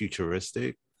 80s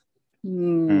futuristic.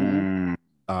 I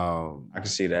can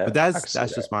see that. But that's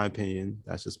just my opinion.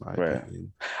 That's just my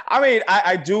opinion. I mean,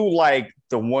 I do like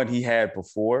the one he had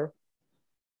before.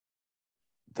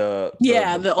 The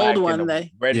old one, the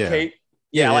red cape.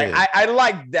 Yeah, I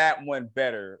like that one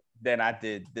better than I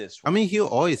did this one. I mean, he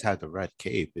always had the red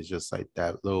cape. It's just like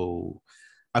that little.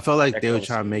 I felt like they were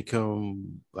trying to make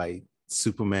him like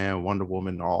Superman, Wonder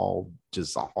Woman, all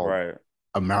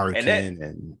American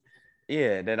and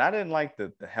then I didn't like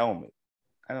the helmet.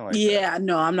 I don't like that.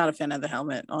 No, I'm not a fan of the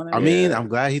helmet on it. I mean, I'm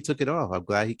glad he took it off. I'm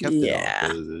glad he kept it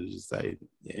off. It was just like,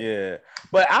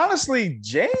 but honestly,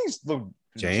 James was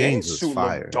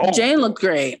fire. Jane looked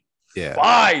great. Yeah,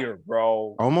 fire,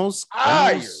 bro. Almost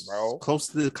bro. Close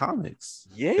to the comics.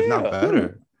 Yeah, if not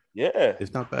better. Yeah,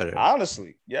 if not better.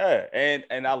 Honestly, yeah,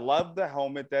 and I love the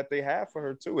helmet that they have for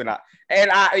her too, and I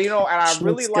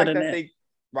really like that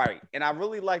and I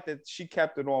really like that she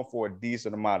kept it on for a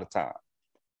decent amount of time.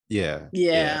 Yeah.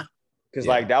 Because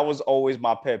like that was always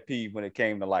my pet peeve when it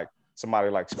came to like somebody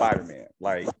like Spider-Man.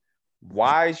 Like,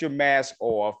 why is your mask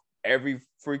off every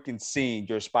freaking scene?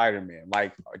 You're Spider-Man.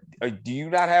 Like, do you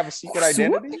not have a secret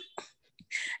identity?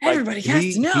 Everybody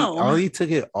has to know. He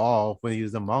took it off when he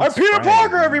was amongst Peter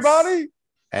Parker, everybody,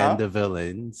 and the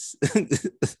villains.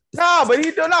 Nah, but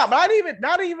he do not. Not even. I'm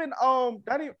not even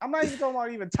talking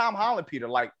about even Tom Holland, Peter.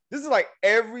 Like, this is like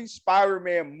every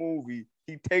Spider-Man movie.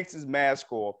 He takes his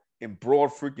mask off in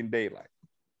broad freaking daylight.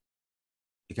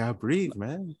 You gotta breathe,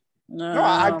 man. No,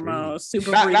 I don't know.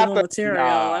 Super breathable material.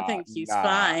 I think he's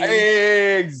fine.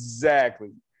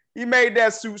 Exactly. He made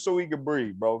that suit so he could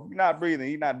breathe, bro. If you're not breathing,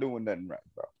 he's not doing nothing right,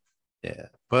 bro. Yeah,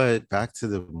 but back to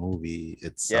the movie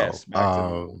itself. Yes, back to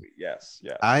the movie. Yes.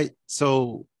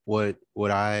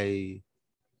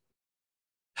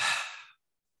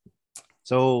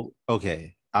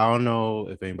 Okay. I don't know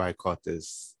if anybody caught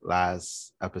this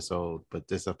last episode, but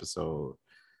this episode,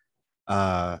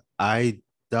 I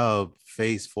dubbed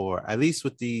Phase 4, at least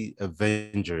with the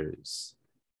Avengers.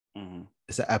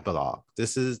 It's an epilogue.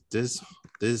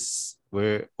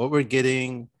 What we're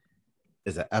getting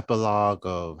is an epilogue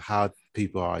of how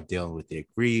people are dealing with their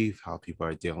grief, how people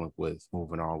are dealing with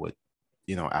moving on with,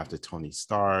 after Tony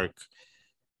Stark.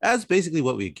 That's basically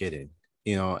what we're getting,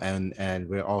 and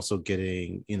we're also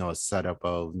getting, a setup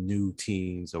of new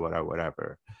teams or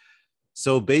whatever.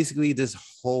 So basically, this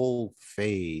whole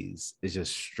phase is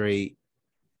just straight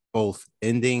both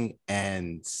ending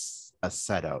and a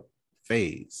setup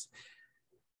phase.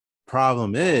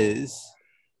 Problem is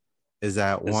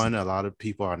that one, a lot of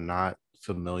people are not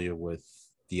familiar with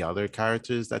the other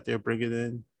characters that they're bringing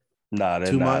in. Nah,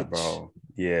 they're too not, much, bro.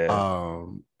 Yeah.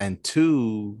 And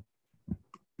two,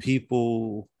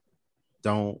 people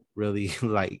don't really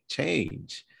like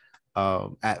change.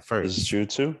 At first, this is true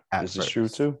too. This is true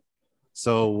too.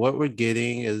 So what we're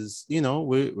getting is,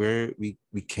 we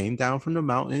came down from the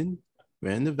mountain.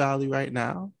 We're in the valley right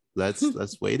now.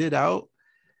 Let's wait it out.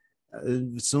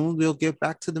 Soon we'll get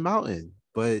back to the mountain,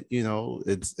 but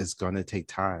it's gonna take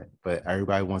time. But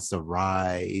everybody wants to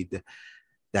ride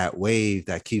that wave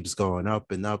that keeps going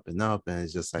up and up and up, and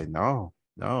it's just like no,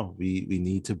 we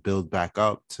need to build back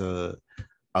up to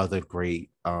other great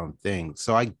things.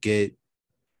 So I get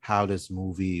how this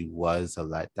movie was a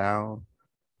letdown.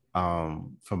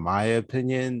 From my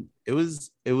opinion, the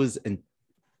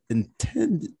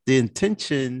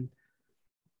intention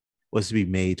was to be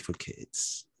made for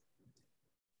kids.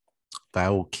 But I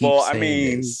will keep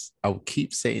saying this. I will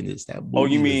keep saying this. That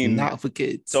movie was not for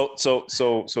kids. So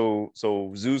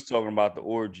Zeus talking about the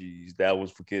orgies, that was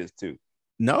for kids too.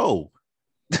 No.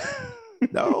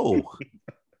 No.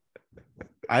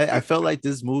 I felt like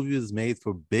this movie was made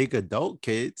for big adult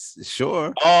kids.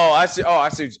 Sure. I see.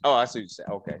 What you said.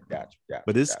 Okay, gotcha.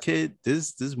 But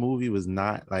this movie was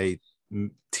not like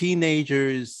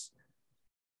teenagers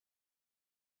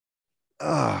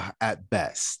at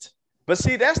best. But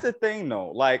see, that's the thing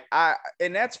though. Like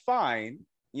and that's fine,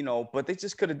 but they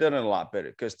just could have done it a lot better.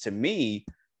 Because to me,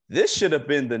 this should have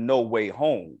been the No Way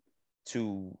Home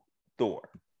to Thor.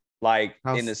 Like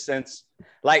in the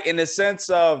sense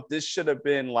of this should have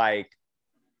been like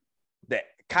that,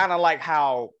 kind of like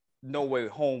how No Way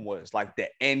Home was, like the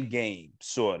end game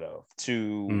sort of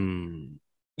to,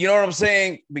 you know what I'm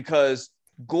saying? Because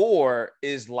Gore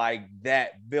is like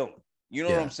that villain. You know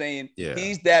what I'm saying? Yeah.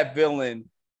 He's that villain.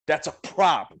 That's a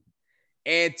problem.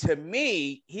 And to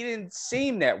me, he didn't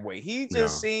seem that way. He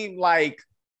just seemed like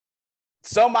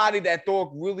somebody that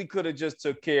Thor really could have just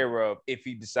took care of if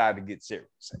he decided to get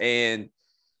serious. And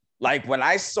like when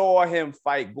I saw him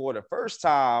fight Gore the first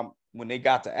time, when they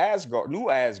got to Asgard, New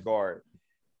Asgard,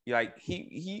 like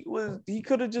he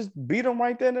could have just beat him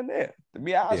right then and there, to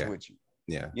be honest with you.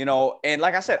 Yeah. And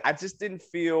like I said, I just didn't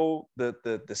feel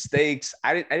the stakes.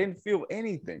 I didn't feel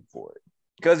anything for it.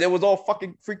 Because it was all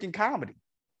fucking freaking comedy.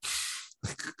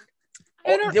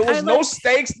 There was no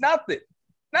stakes, nothing.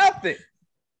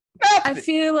 I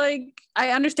feel like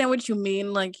I understand what you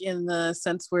mean, like in the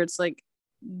sense where it's like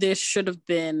this should have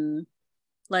been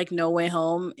like No Way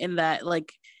Home, in that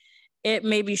like it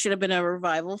maybe should have been a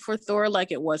revival for Thor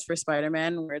like it was for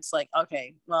Spider-Man, where it's like,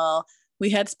 okay, well,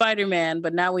 we had Spider-Man,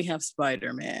 but now we have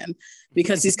Spider-Man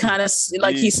because he's kind of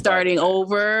like he's starting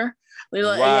over.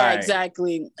 Right. Yeah,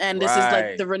 exactly. And this is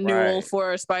like the renewal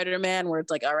for Spider-Man, where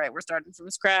it's like, all right, we're starting from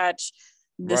scratch.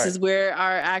 This is where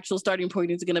our actual starting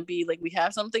point is going to be. Like, we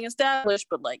have something established,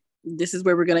 but like, this is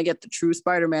where we're going to get the true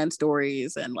Spider-Man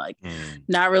stories, and like,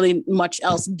 not really much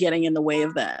else getting in the way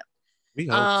of that. We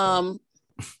hope so.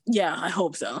 Yeah, I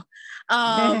hope so.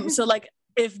 So like,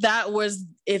 if that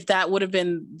would have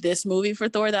been this movie for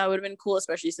Thor, that would have been cool,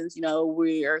 especially since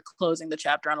we are closing the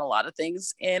chapter on a lot of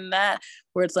things in that,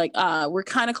 where it's like we're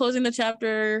kind of closing the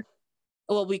chapter.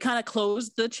 Well, we kind of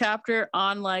closed the chapter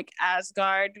on like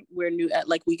Asgard, where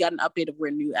we got an update of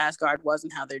where New Asgard was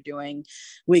and how they're doing.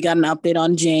 We got an update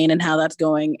on Jane and how that's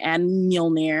going, and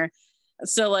Mjolnir.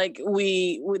 So like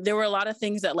there were a lot of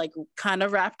things that like kind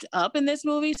of wrapped up in this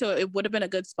movie, so it would have been a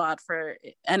good spot for,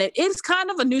 and it is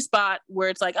kind of a new spot where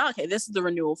it's like, okay, this is the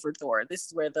renewal for Thor. This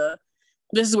is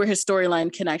where his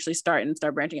storyline can actually start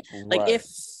branching. Like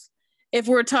if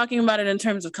we're talking about it in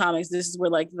terms of comics, this is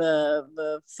where like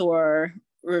the Thor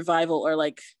revival, or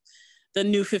like the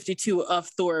New 52 of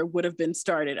Thor would have been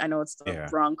started. I know it's the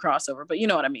wrong crossover, but you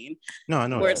know what I mean. No, I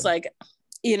know. Where it's like,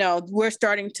 we're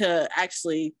starting to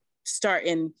actually start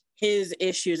in his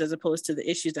issues as opposed to the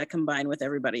issues that combine with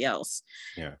everybody else.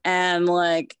 Yeah. And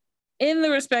like in the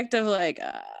respect of like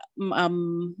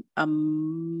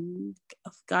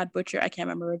God Butcher, I can't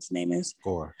remember what his name is.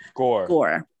 Gore.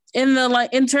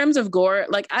 In terms of Gore,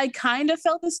 like I kind of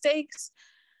felt the stakes.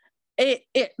 It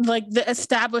like the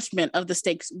establishment of the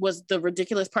stakes was the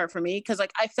ridiculous part for me, because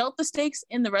like I felt the stakes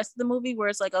in the rest of the movie, where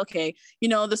it's like, okay,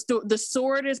 the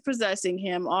sword is possessing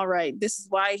him. All right, this is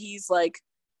why he's like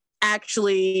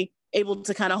actually able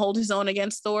to kind of hold his own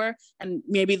against Thor, and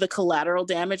maybe the collateral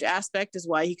damage aspect is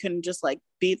why he couldn't just like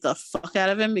beat the fuck out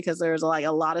of him, because there's like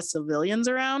a lot of civilians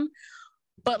around.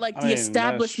 but like the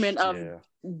establishment of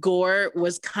gore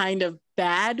was kind of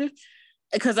bad,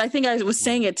 because I think I was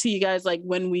saying it to you guys like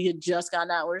when we had just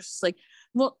gotten out, we're just like,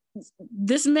 well,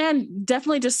 this man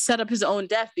definitely just set up his own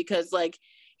death, because like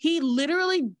he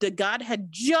literally, the god had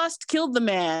just killed the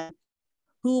man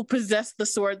who possessed the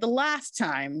sword the last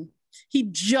time. He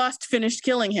just finished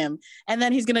killing him, and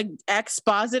then he's gonna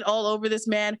exposit all over this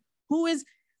man who is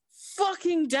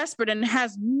fucking desperate and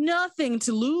has nothing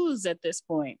to lose at this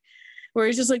point, where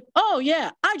he's just like, oh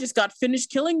yeah, I just got finished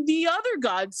killing the other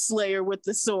god slayer with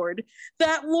the sword,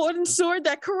 that one sword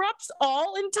that corrupts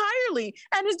all entirely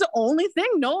and is the only thing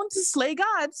known to slay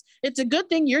gods. It's a good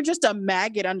thing you're just a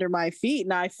maggot under my feet,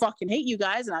 and I fucking hate you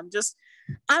guys, and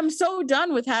I'm so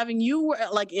done with having you,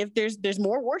 like, if there's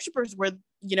more worshipers where,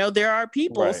 you know, there are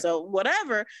people, right. So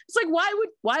whatever. It's like,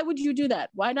 why would you do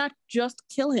that? Why not just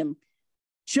kill him?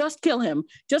 Just kill him.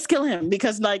 Just kill him.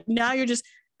 Because like now you're just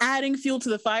adding fuel to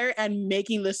the fire and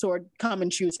making the sword come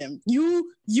and choose him.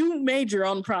 You made your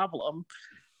own problem.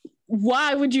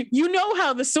 Why would you know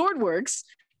how the sword works?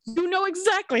 You know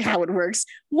exactly how it works.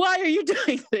 Why are you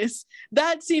doing this?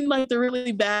 That seemed like the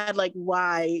really bad, like,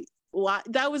 why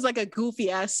that was like a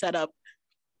goofy ass setup.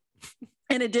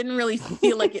 And it didn't really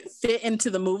feel like it fit into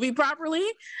the movie properly.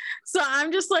 So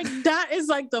I'm just like, that is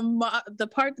like the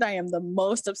part that I am the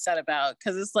most upset about,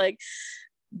 because it's like,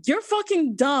 you're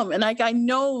fucking dumb. And like, I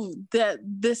know that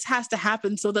this has to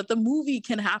happen so that the movie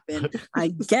can happen. I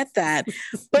get that.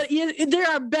 But there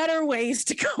are better ways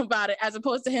to go about it, as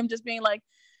opposed to him just being like,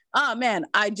 ah, man,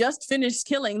 I just finished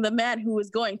killing the man who was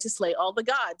going to slay all the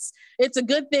gods. It's a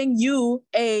good thing you,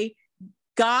 a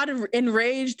god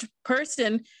enraged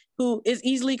person who is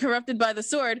easily corrupted by the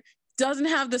sword, doesn't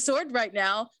have the sword right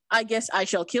now. I guess I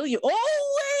shall kill you.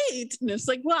 Oh, wait. And it's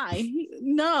like, why?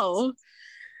 No.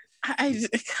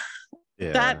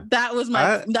 That was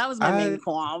my main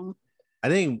qualm. I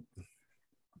think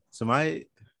so. I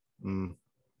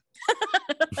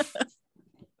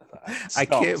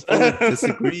can't fully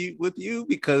disagree with you,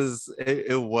 because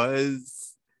it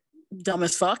was dumb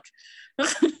as fuck.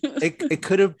 it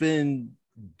could have been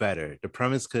better. The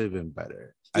premise could have been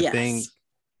better. Yes.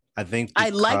 I think I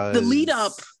liked the lead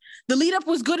up. The lead up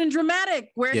was good and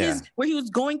dramatic, where he was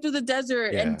going through the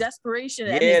desert in desperation,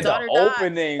 and his daughter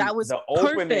died. That was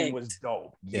opening was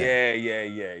dope.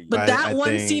 Yeah. But that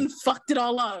one scene fucked it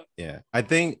all up. Yeah, I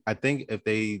think if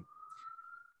they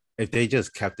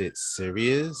just kept it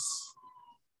serious,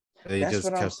 right.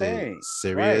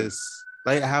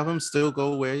 Like have him still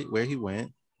go where he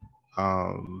went,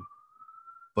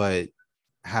 but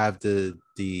have the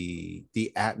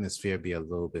atmosphere be a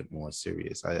little bit more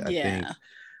serious.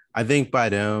 I think by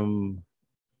them,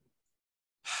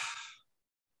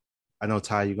 I know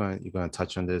Ty, you're gonna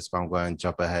touch on this, but I'm going to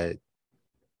jump ahead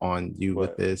on you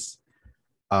with this.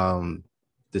 The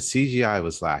CGI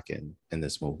was lacking in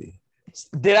this movie.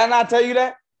 Did I not tell you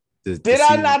that?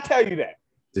 I not tell you that?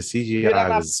 The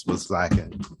CGI was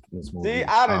lacking in this movie. See,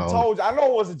 I done told you. I know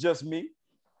it wasn't just me.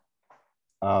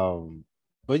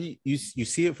 But you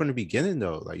see it from the beginning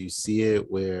though. Like you see it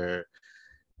where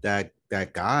that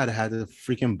god had a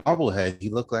freaking bobblehead. He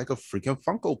looked like a freaking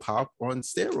Funko Pop on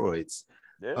steroids.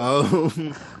 Yeah.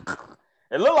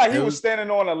 It looked like he was standing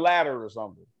on a ladder or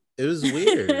something. It was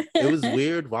weird. It was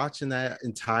weird watching that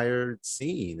entire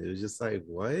scene. It was just like,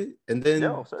 what? And then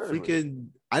freaking,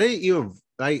 I didn't even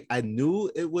like. I knew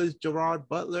it was Gerard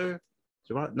Butler.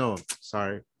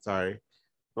 Sorry.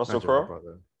 Russell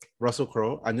Crowe. Russell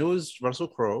Crowe. I knew it was Russell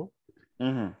Crowe,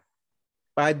 but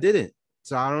I didn't.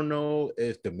 So I don't know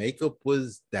if the makeup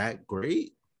was that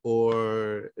great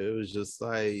or it was just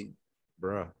like,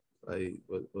 bruh, like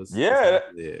what's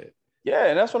yeah,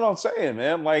 and that's what I'm saying,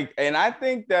 man. Like, and I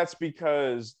think that's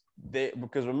because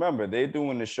remember they're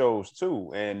doing the shows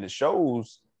too, and the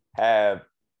shows have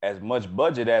as much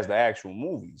budget as the actual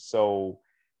movies. So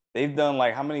they've done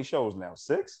like how many shows now?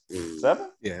 6,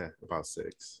 7? Yeah, about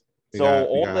 6. We so got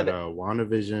all of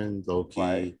WandaVision,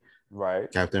 Loki,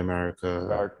 right, Captain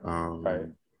America, right,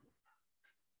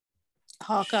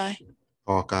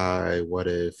 Hawkeye, What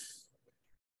If?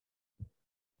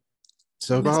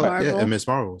 So about Miss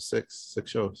Marvel, 6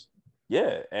 shows.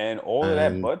 Yeah, and all of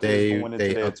that budget they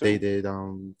there updated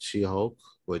too. She-Hulk,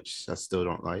 which I still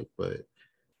don't like, but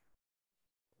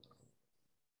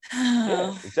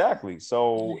yeah, exactly.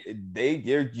 So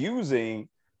they're using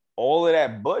all of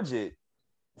that budget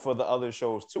for the other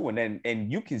shows too,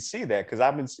 and you can see that because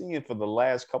I've been seeing it for the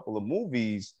last couple of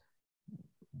movies.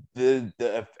 The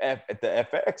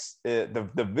effects, the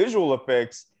visual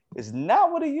effects is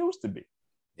not what it used to be.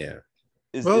 Yeah.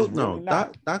 It's really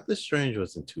not. Doctor Strange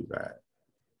wasn't too bad.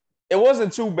 it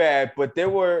wasn't too bad, but there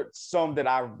were some that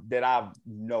I've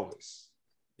noticed.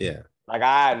 Yeah. Like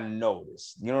I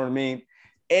noticed, you know what I mean?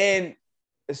 And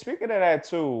speaking of that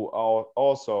too,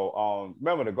 also,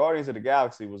 remember the Guardians of the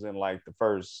Galaxy was in like the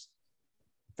first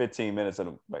 15 minutes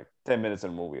of like 10 minutes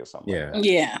of the movie or something. Yeah. Like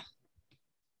yeah.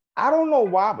 I don't know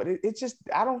why, but it just,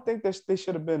 I don't think they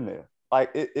should have been there.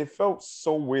 Like it felt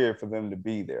so weird for them to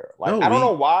be there. Like I don't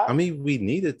know why. I mean, we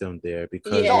needed them there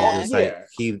because it's like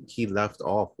he left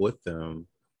off with them.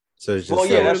 So it's just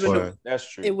that's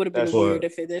true. It would have been weird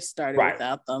if it just started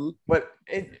without them. But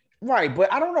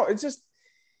but I don't know. It's just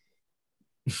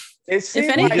it seemed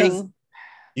if anything,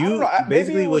 like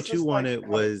basically what you wanted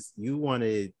was you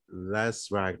wanted less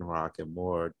Ragnarok and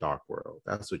more Dark World.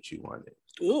 That's what you wanted.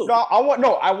 Ooh. I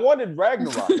wanted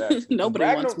Ragnarok. Nobody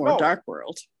wants more Dark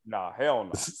World. Nah, hell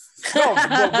no.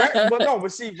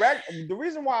 But see, the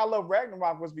reason why I love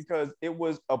Ragnarok was because it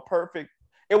was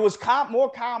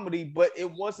more comedy, but it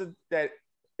wasn't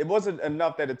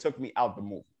enough that it took me out the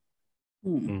movie.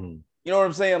 Mm-hmm. You know what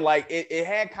I'm saying? Like it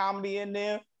had comedy in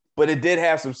there, but it did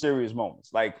have some serious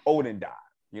moments. Like Odin died.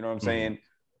 You know what I'm saying?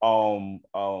 I'm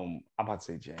about to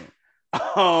say Jane.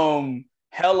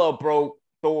 Hela broke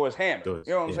Thor's hammer. You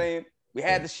know what I'm saying? We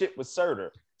had the shit with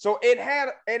Surtur. So it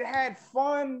had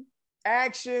fun,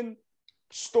 action,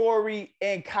 story,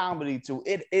 and comedy too.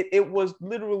 It was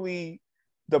literally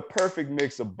the perfect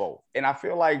mix of both. And I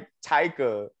feel like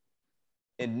Taika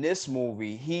in this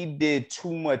movie, he did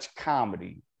too much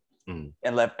comedy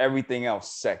and left everything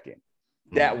else second.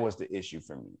 That was the issue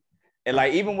for me. And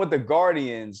like even with the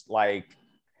Guardians, like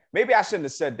maybe I shouldn't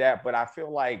have said that, but I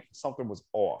feel like something was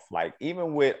off. Like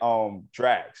even with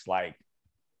Drax, like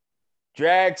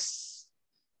Drax,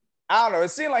 I don't know. It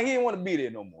seemed like he didn't want to be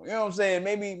there no more. You know what I'm saying?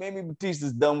 Maybe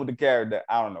Batista's done with the character.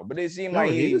 I don't know, but it seemed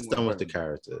like he was done with the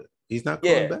character. He's not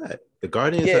coming back. The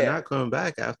Guardians are not coming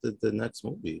back after the next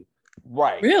movie.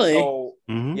 Right. Really? So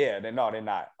they're not.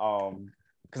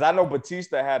 Because I know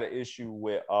Batista had an issue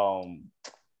with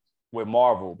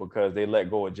Marvel because they let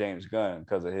go of James Gunn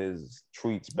because of his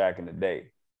tweets back in the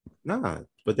day. Nah,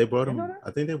 but they brought him.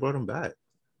 I think they brought him back.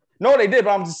 No, they did.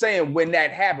 But I'm just saying when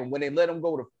that happened, when they let him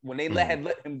go had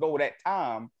let him go that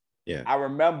time. Yeah, I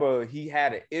remember he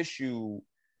had an issue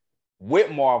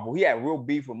with Marvel. He had real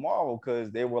beef with Marvel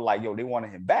because they were like, yo, they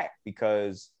wanted him back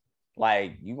because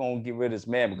like you gonna get rid of this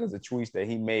man because of tweets that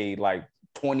he made like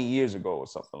 20 years ago or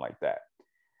something like that.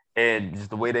 And just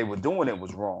the way they were doing it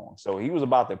was wrong. So he was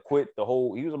about to quit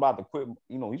he's about to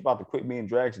quit being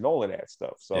Drax and all of that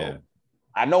stuff. So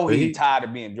I know he's tired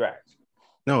of being Drax.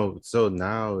 No, so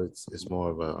now it's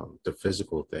more of the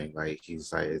physical thing. Like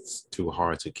he's like, it's too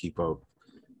hard to keep up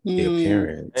the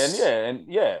appearance. And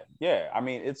yeah. I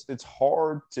mean, it's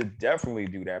hard to definitely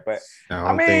do that. But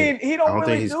he don't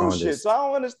really do shit. So I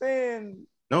don't understand.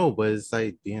 No, but it's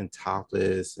like being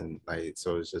topless and like,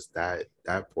 so it's just that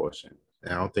portion.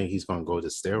 And I don't think he's gonna go the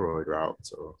steroid route.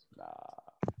 So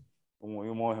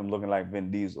you want him looking like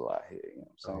Vin Diesel out here. You know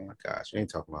what I'm saying? Oh my gosh, you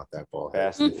ain't talking about that ball.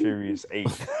 Fast and Furious 8.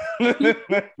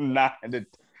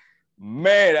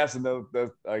 Man, that's another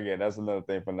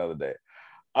thing for another day.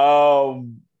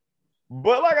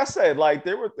 But like I said, like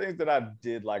there were things that I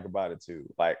did like about it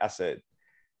too. Like I said,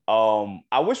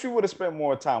 I wish we would have spent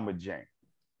more time with Jane.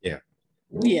 Yeah.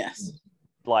 Yes.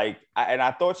 Like,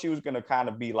 I thought she was gonna kind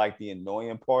of be like the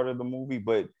annoying part of the movie,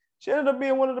 but she ended up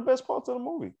being one of the best parts of the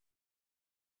movie.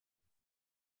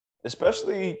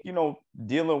 Especially,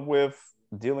 dealing with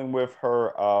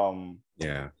her her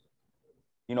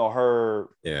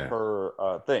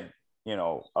thing,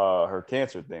 her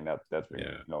cancer thing that's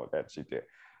been, that she did.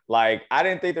 Like, I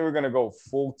didn't think they were gonna go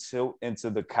full tilt into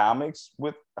the comics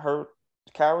with her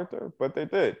character, but they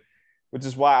did, which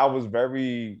is why I was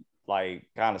very like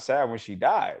kind of sad when she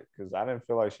died because I didn't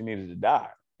feel like she needed to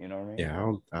die. You know what I mean?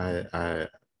 Yeah,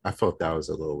 I felt that was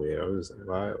a little weird. I was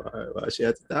like, why she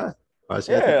had to die? Like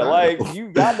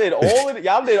y'all did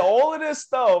all of this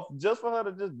stuff just for her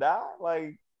to just die.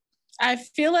 Like, I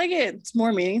feel like it's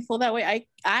more meaningful that way. I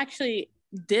actually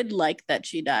did like that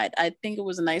she died. I think it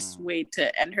was a nice way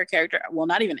to end her character. Well,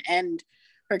 not even end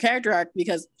her character arc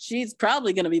because she's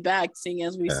probably going to be back, seeing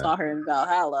as we saw her in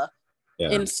Valhalla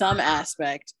in some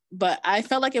aspect. But I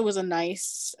felt like it was a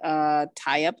nice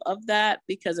tie-up of that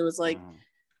because it was like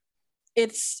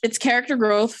it's character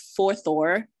growth for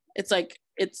Thor. It's like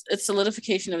it's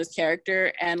solidification of his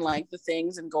character and like the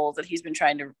things and goals that he's been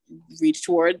trying to reach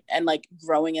toward and like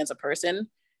growing as a person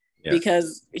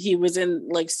because he was in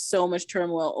like so much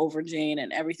turmoil over Jane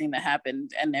and everything that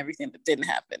happened and everything that didn't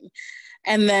happen.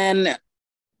 And then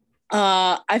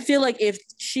I feel like if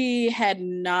she had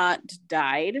not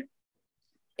died,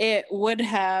 it would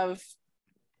have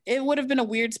it would have been a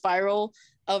weird spiral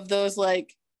of those,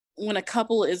 like, when a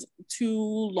couple is too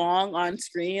long on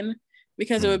screen,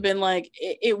 because it would have been like,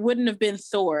 it wouldn't have been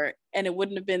Thor, and it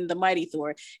wouldn't have been the mighty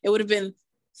Thor. It would have been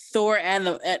Thor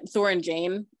and Thor and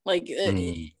Jane. Like,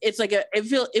 it's like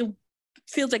it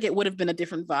feels like it would have been a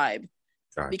different vibe.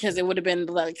 Gotcha. Because it would have been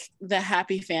like the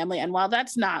happy family. And while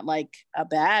that's not like a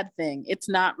bad thing, it's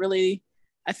not really,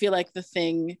 I feel like, the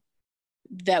thing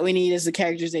that we need is the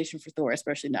characterization for Thor,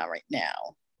 especially not right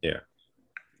now. Yeah.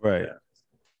 Right. Yeah.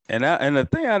 And the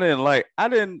thing I didn't like,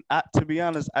 to be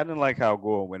honest, I didn't like how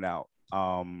Gore went out.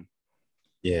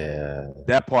 Yeah.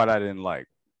 That part I didn't like,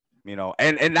 you know,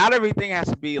 and not everything has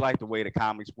to be like the way the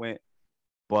comics went,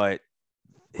 but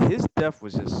his death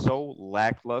was just so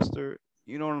lackluster.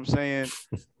 You know what I'm saying?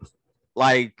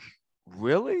 Like,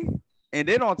 really? And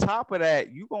then on top of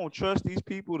that, you gonna trust these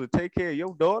people to take care of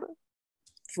your daughter?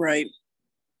 Right.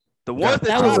 The ones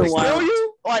that try to kill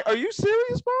you? Like, are you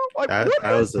serious, bro? Like,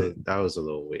 that was a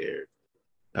little weird.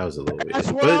 That was a little weird.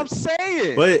 That's what I'm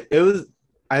saying. But it was,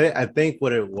 I think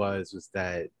what it was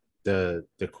that the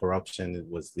corruption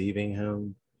was leaving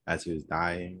him as he was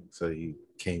dying. So he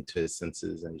came to his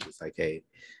senses and he's just like, hey,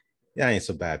 yeah, I ain't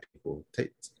so bad, people.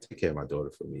 Take care of my daughter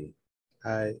for me.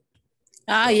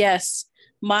 Yes.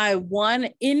 My one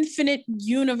infinite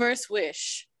universe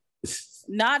wish.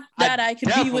 Not that I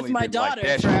could be with my daughter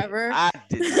forever. I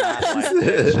did not like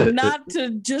that shit. Not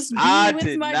to just be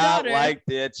with my daughter. I did not like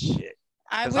that shit.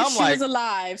 I wish she was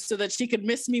alive so that she could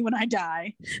miss me when I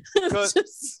die.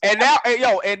 And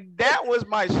that was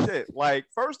my shit. Like,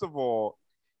 first of all,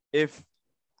 okay.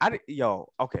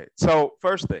 So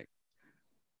first thing,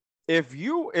 if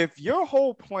your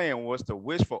whole plan was to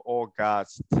wish for all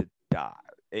gods to die,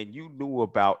 and you knew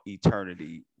about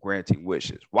eternity granting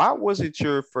wishes, why was it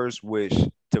your first wish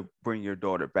to bring your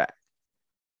daughter back?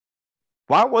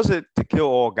 Why was it to kill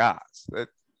all gods?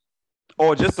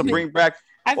 Or just to bring back,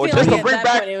 or just to bring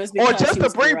back, or just to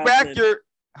bring back your,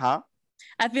 huh?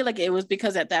 I feel like it was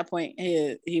because at that point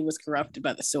he was corrupted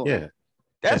by the sword. Yeah,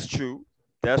 that's true.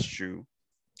 That's true.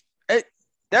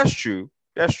 That's true.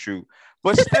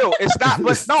 But still, it's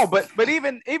not. But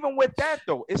even with that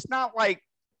though, it's not like.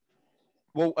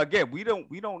 Well, again, we don't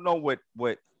know what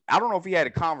I don't know if he had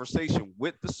a conversation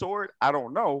with the sword. I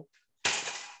don't know.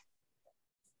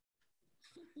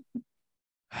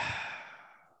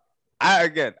 I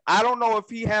don't know if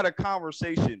he had a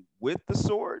conversation with the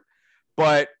sword,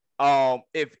 but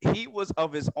if he was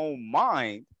of his own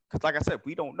mind, because like I said,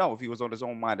 we don't know if he was on his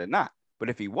own mind or not. But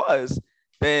if he was,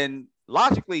 then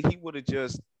logically he would have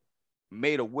just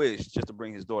made a wish just to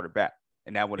bring his daughter back,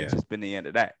 and that would have just been the end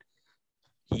of that.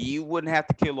 He wouldn't have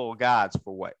to kill all gods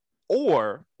for what?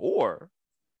 Or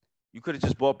you could have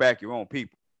just brought back your own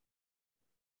people.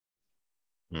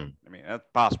 I mean, that's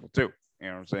possible too. You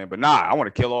know what I'm saying? But nah, I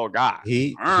want to kill all gods.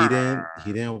 He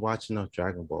didn't watch enough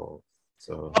Dragon Ball.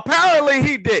 So apparently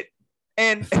he did.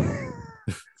 And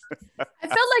I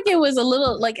felt like it was a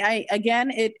little like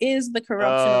it is the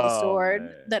corruption of the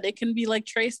sword that it can be like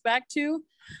traced back to,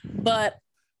 but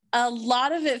a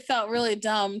lot of it felt really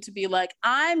dumb to be like,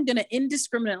 I'm gonna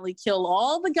indiscriminately kill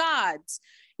all the gods,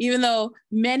 even though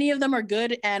many of them are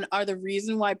good and are the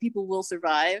reason why people will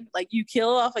survive. Like, you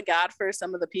kill off a god for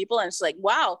some of the people, and it's like,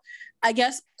 wow, I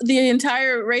guess the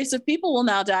entire race of people will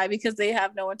now die because they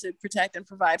have no one to protect and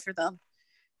provide for them.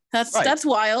 That's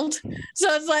wild.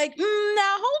 So it's like,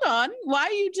 now hold on. Why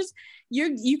are you just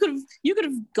you could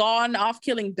have gone off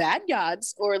killing bad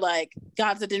gods or like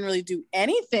gods that didn't really do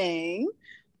anything,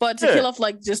 but to kill off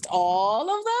like just all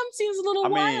of them seems a little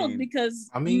wild because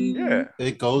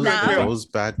it goes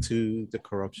back to the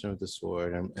corruption of the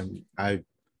sword, and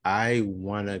I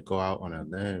want to go out on a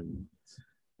limb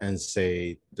and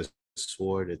say the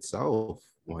sword itself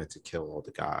wanted to kill all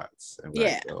the gods and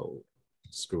go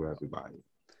screw everybody.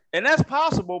 And that's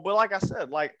possible, but like I said,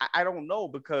 like I don't know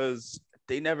because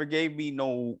they never gave me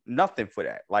nothing for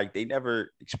that. Like they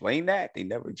never explained that. They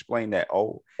never explained that.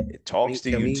 Oh, it talks to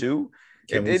you too.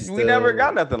 We never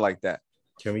got nothing like that.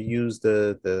 Can we use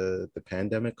the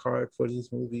pandemic card for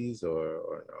these movies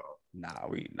or no?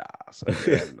 So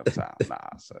we had enough time.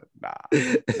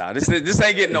 Nah. This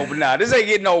ain't getting this ain't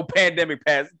getting no pandemic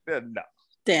pass. No.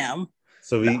 Damn.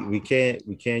 So we can't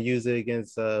use it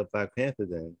against Black Panther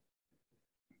then.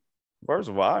 First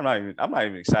of all, I'm not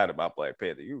even excited about Black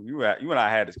Panther. You and I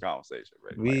had this conversation,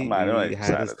 right? We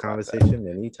had this conversation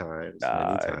many times.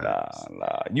 Nah.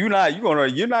 You're not even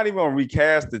gonna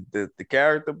recast the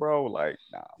character, bro. Like,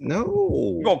 nah.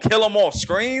 No. You gonna kill him off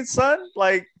screen, son?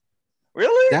 Like,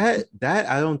 really? That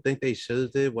I don't think they should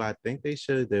have did. What I think they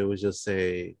should have did was just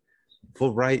say,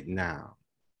 for right now,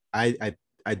 I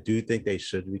do think they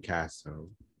should recast him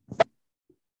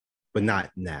but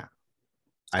not now.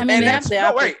 I mean, and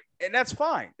that's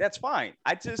fine. That's fine.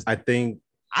 I just didn't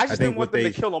want them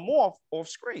to kill him off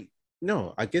screen.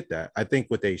 No, I get that. I think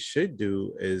what they should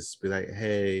do is be like,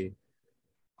 hey,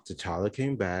 T'Challa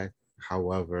came back.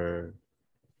 However,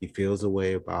 he feels a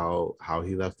way about how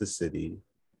he left the city,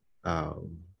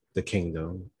 the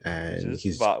kingdom, and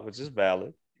which is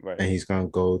valid, right? And he's gonna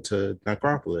go to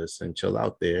Necropolis and chill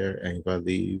out there, and he's gonna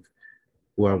leave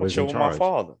whoever's in charge. My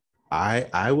father.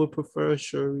 I would prefer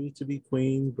Shuri to be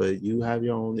queen, but you have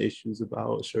your own issues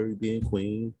about Shuri being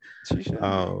queen.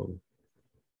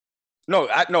 No,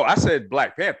 I said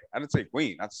Black Panther. I didn't say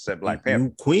queen. I said Black Panther.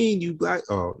 You queen, you black.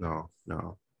 Oh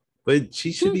no. But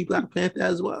she should be Black Panther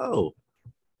as well.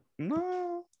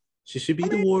 No. She should be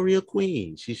the warrior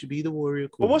queen. She should be the warrior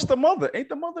queen. But what's the mother? Ain't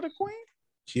the mother the queen?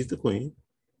 She's the queen.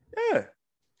 Yeah.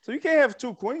 So you can't have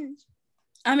two queens.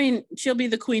 I mean, she'll be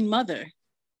the queen mother.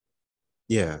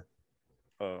 Yeah.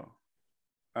 Oh,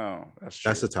 that's true.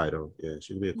 That's the title. Yeah,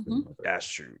 she'll be a queen mother. That's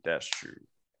true.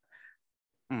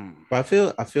 But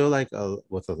I feel like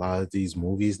with a lot of these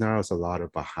movies now, it's a lot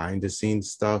of behind the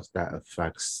scenes stuff that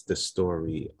affects the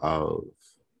story of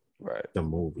the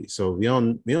movie. So we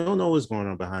don't know what's going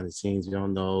on behind the scenes. We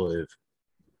don't know if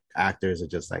actors are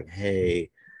just like, hey,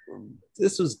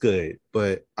 this was good,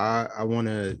 but I want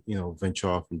to venture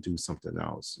off and do something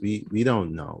else. We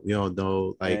don't know. We don't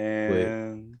know, like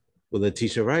with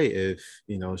Letitia Wright, if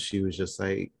she was just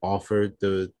like offered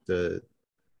the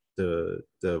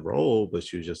role, but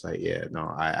she was just like, yeah, no,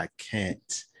 I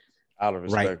can't out of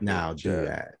respect right now do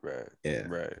that.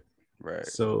 Right.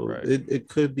 So it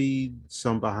could be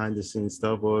some behind the scenes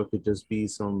stuff, or it could just be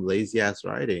some lazy ass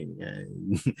writing.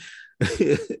 And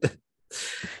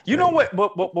you know what?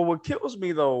 But what kills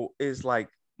me though is like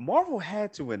Marvel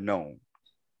had to have known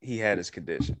he had his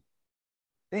condition.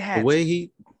 They had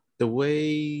the way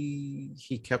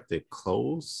he kept it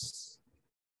close.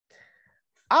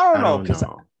 I don't know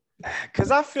because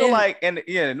I feel like, and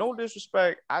no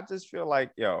disrespect, I just feel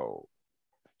like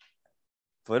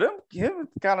for him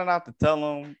kind of not to tell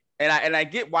him, and I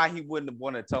get why he wouldn't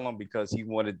want to tell him because he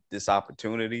wanted this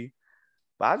opportunity,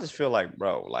 but I just feel like,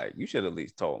 bro, like you should at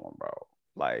least told him, bro.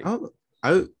 Like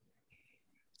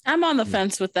I'm on the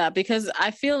fence with that because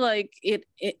I feel like it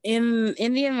in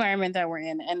the environment that we're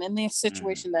in and in the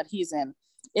situation that he's in,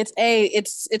 it's a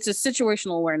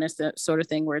situational awareness sort of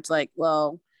thing where it's like,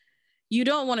 well, you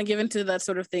don't want to give into that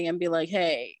sort of thing and be like,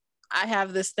 hey, I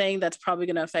have this thing that's probably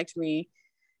going to affect me.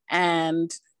 And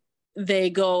they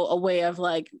go a way of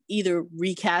like either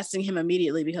recasting him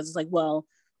immediately because it's like, well,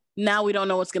 now we don't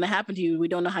know what's going to happen to you. We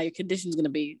don't know how your condition's going to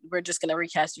be. We're just going to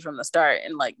recast you from the start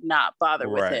and like not bother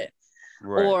with it.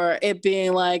 Right. Or it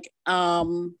being like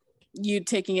you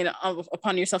taking it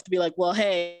upon yourself to be like, well,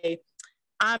 hey,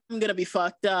 I'm going to be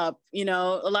fucked up. A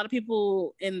lot of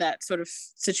people in that sort of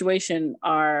situation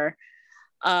are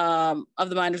of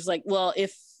the mind is like, well,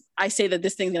 if I say that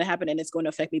this thing's going to happen and it's going to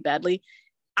affect me badly,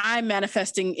 I'm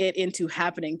manifesting it into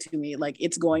happening to me. Like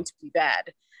it's going to be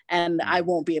bad and I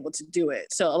won't be able to do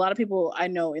it. So a lot of people I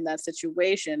know in that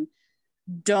situation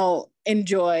don't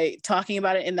enjoy talking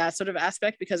about it in that sort of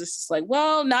aspect because it's just like,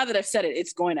 well, now that I've said it,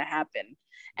 it's going to happen.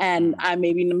 And I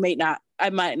might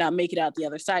not make it out the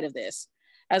other side of this,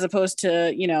 as opposed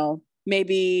to,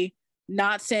 maybe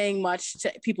not saying much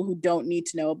to people who don't need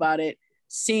to know about it,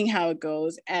 seeing how it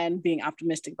goes and being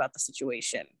optimistic about the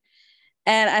situation.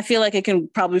 And I feel like it can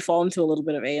probably fall into a little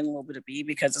bit of A and a little bit of B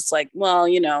because it's like, well,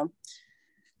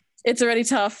 it's already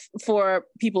tough for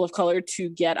people of color to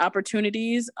get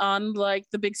opportunities on like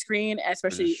the big screen,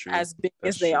 especially as big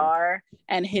as they are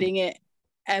and hitting it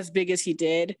as big as he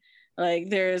did. Like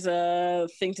there's a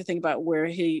thing to think about where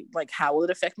he, like, how will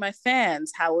it affect my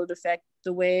fans? How will it affect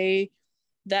the way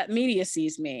that media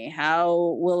sees me?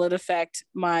 How will it affect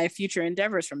my future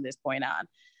endeavors from this point on?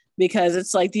 Because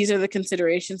it's like, these are the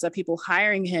considerations that people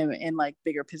hiring him in like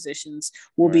bigger positions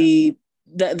will be,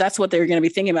 that's what they're going to be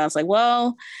thinking about. It's like,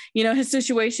 well, his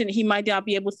situation, he might not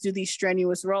be able to do these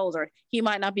strenuous roles, or he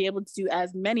might not be able to do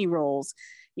as many roles,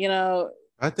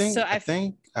 I think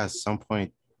at some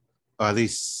point, or at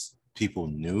least people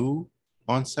knew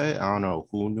on set. I don't know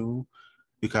who knew,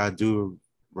 because I do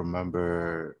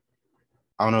remember,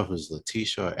 I don't know if it was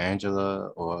Letitia or Angela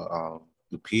or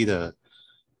Lupita,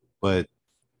 but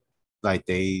like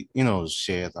they,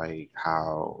 shared like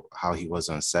how he was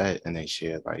on set, and they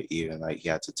shared like even like he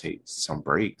had to take some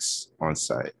breaks on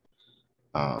set,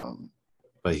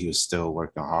 but he was still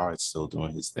working hard, still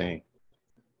doing his thing.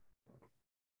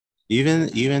 Even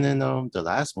in the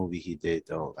last movie he did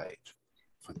though, like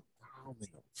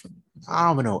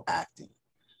phenomenal acting.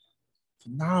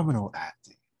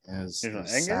 It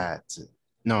was sad.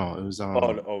 No, it was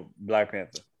Black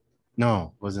Panther.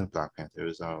 No, it wasn't Black Panther. It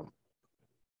was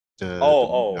the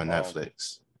on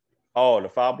Netflix. The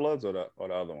Five Bloods or the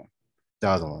other one? The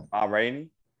other one. Ma Rainey?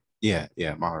 Yeah,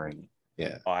 Ma Rainey.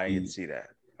 Yeah. Oh, I didn't see that.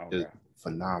 Okay.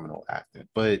 Phenomenal acting.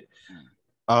 But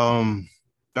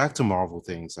back to Marvel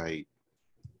things, like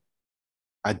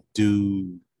I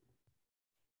do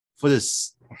for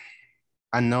this.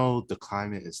 I know the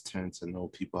climate is tense. I know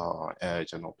people are on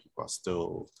edge. I know people are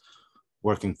still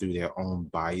working through their own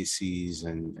biases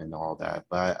and all that.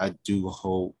 But I do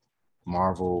hope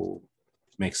Marvel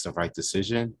makes the right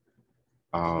decision.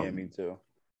 Yeah, me too.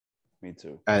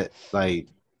 Like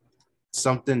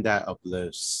something that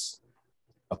uplifts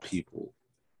a people.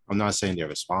 I'm not saying they're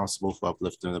responsible for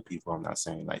uplifting the people. I'm not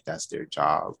saying like that's their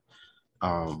job.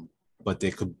 But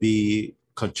they could be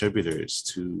contributors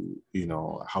to,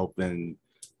 helping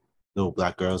little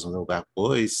Black girls and little Black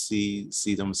boys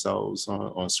see themselves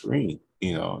on screen.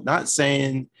 Not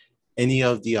saying any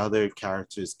of the other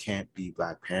characters can't be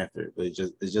Black Panther, but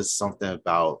it's just something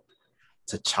about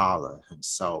T'Challa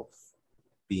himself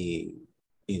being,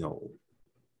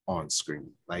 on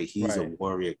screen. Like he's a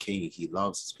warrior king. He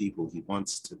loves his people. He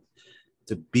wants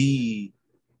to be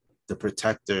the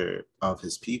protector of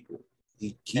his people.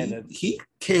 He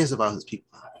cares about his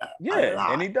people.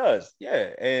 Yeah, and he does.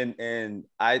 Yeah, and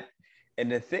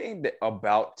the thing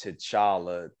about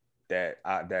T'Challa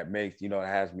that makes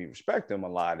has me respect him a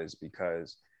lot is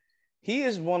because he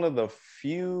is one of the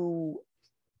few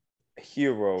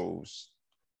heroes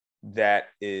that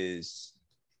is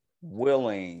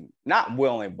not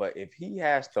willing, but if he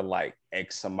has to like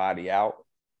X somebody out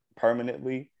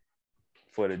permanently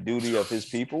for the duty of his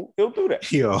people, he'll do that.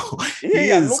 He ain't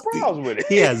got no problems with it.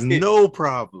 He has no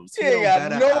problems. He ain't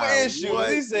got no issues.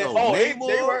 He said, they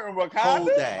working Wakanda?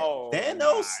 Hold that.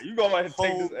 Thanos, you gonna have to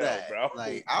take this L, bro.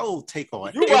 Like, I will take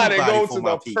on you about to go to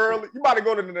the you about to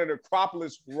go to the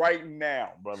necropolis right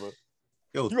now, brother.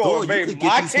 Yo, Thor, you could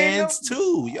get these hands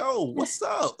too. Yo, what's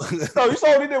up? So you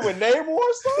saw what he did with Namor,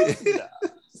 son?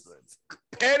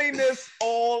 Pettiness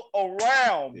all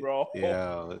around, bro.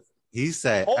 Yeah. He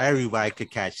said everybody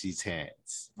could catch these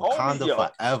hands. Wakanda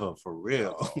forever, for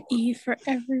real. E for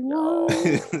everyone.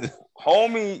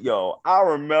 Homie, I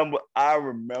remember,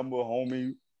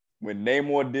 homie, when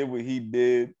Namor did what he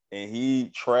did and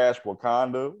he trashed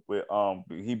Wakanda with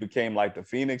he became like the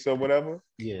Phoenix or whatever.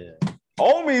 Yeah.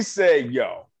 Homie said,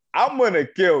 I'm gonna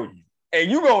kill you. And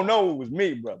you gonna know it was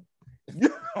me, brother.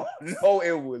 You gonna know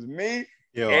it was me.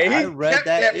 Yo, and I read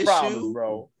that issue, promise,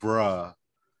 bro. Bruh.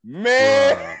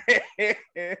 Man,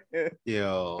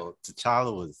 yo,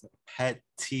 T'Challa was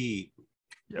petty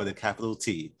with a capital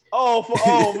T.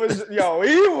 Yo,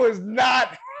 he was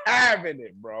not having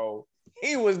it, bro.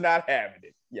 He was not having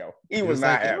it. Yo, he was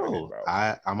not having it, bro.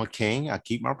 I'm a king. I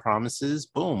keep my promises.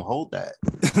 Boom, hold that.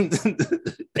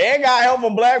 And got help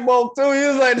from Black Bolt too. He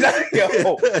was like,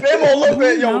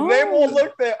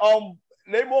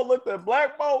 Namor looked at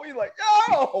Black Bolt. He's like,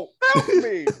 yo, help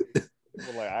me.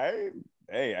 People like, I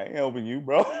ain't helping you,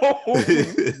 bro.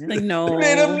 Like, no. You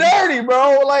made him dirty,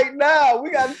 bro. Like, nah, we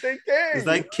gotta take care. It's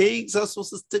like kings are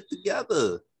supposed to stick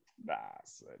together. Nah,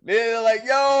 son. They're like,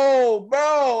 yo,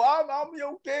 bro, I'm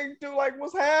your king too. Like,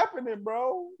 what's happening,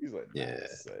 bro? He's like, nah, yeah,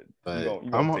 son. but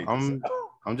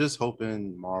I'm just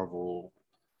hoping Marvel,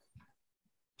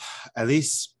 at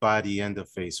least by the end of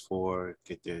Phase 4,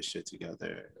 get their shit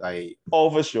together. Like,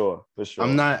 for sure.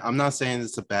 I'm not saying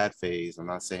it's a bad phase. I'm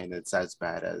not saying it's as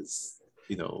bad as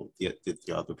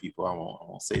the other people. I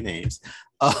won't say names.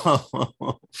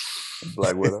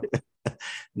 Black Widow.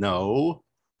 No,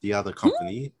 the other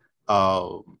company.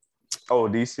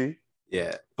 DC.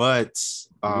 Yeah, but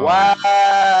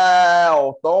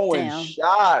wow, throwing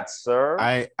shots, sir.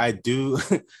 I do,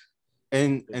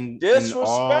 and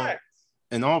disrespect.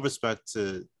 In all respect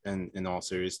to, and in all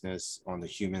seriousness, on the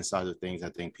human side of things, I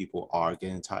think people are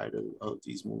getting tired of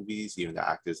these movies, even the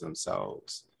actors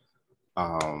themselves.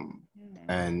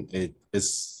 And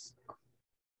it's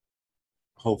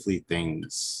hopefully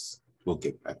things will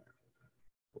get better.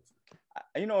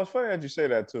 It's funny that you say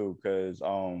that too, because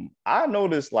I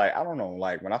noticed, like, I don't know,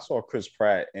 like when I saw Chris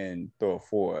Pratt in Thor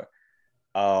 4,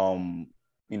 in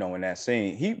that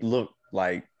scene, he looked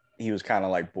like he was kind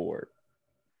of like bored.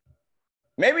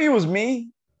 Maybe it was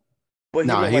me, but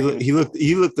he looked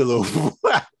a little.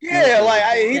 He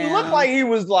looked like he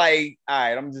was like, all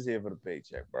right, I'm just here for the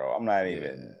paycheck, bro. I'm not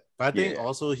even. But I think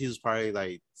also he was probably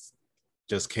like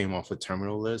just came off a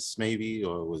Terminal List, maybe,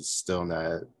 or was still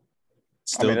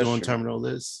doing Terminal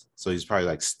List. So he's probably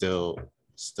like still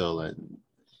in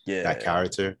that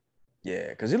character. Yeah,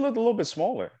 because he looked a little bit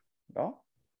smaller. No,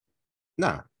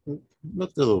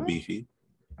 looked a little beefy.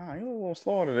 Oh, he was a little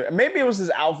slower than that. Maybe it was his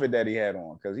outfit that he had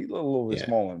on because he looked a little bit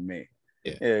smaller than me.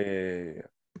 Yeah.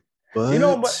 But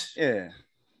but yeah.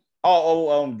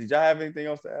 Oh, did y'all have anything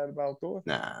else to add about Thor?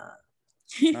 Nah.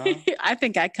 I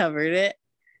think I covered it.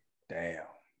 Damn.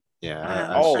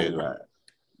 Yeah, I say that.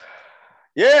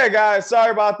 Yeah, guys,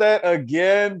 sorry about that.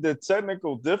 Again, the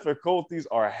technical difficulties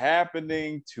are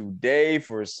happening today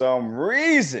for some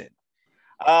reason.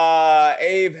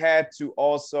 Abe had to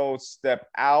also step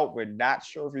out. We're not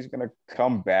sure if he's gonna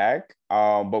come back.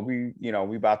 But we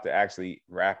about to actually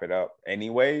wrap it up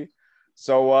anyway.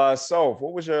 So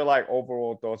what was your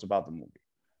overall thoughts about the movie?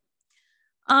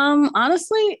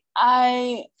 Honestly,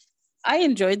 I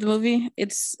enjoyed the movie.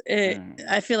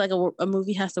 I feel like a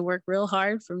movie has to work real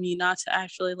hard for me not to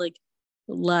actually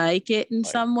like it in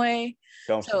some way.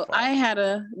 So I had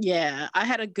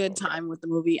a good time with the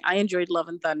movie. I enjoyed Love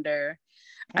and Thunder.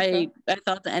 Okay. I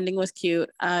thought the ending was cute.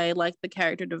 I liked the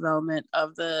character development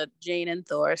of the Jane and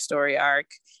Thor story arc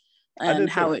and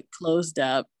how it closed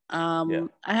up. I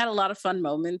had a lot of fun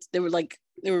moments. They were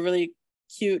really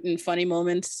cute and funny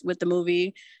moments with the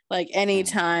movie. Like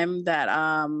anytime that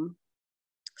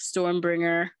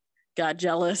Stormbringer got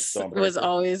jealous was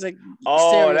always that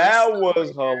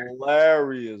was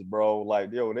hilarious, bro.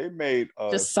 Like, yo, they made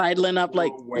just sidling up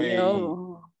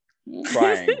triangle,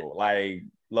 like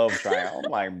love triangle.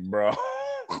 I'm like, bro.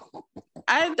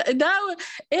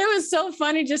 It was so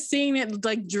funny just seeing it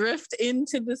drift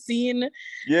into the scene.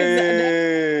 That's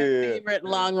my favorite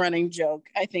long running joke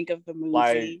I think of the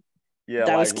movie.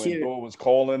 That was when cute. Thor was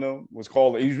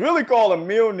he's really calling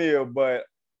Mjolnir, but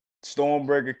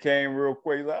Stormbreaker came real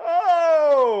quick. He's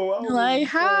like,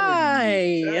 hi.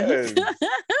 Yes.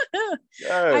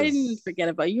 I didn't forget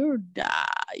about your Yeah,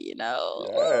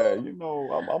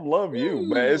 I'm love you.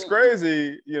 But it's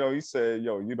crazy, he said,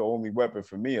 yo, you're the only weapon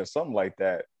for me or something like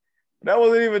that. That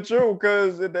wasn't even true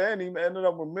because at the end he ended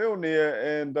up with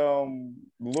Mjolnir and the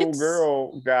little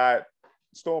girl got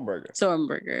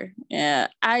Stormbreaker. Yeah.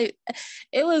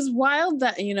 It was wild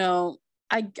that,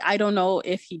 I don't know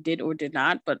if he did or did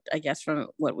not, but I guess from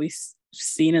what we've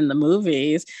seen in the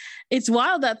movies, it's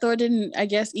wild that Thor didn't, I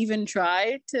guess, even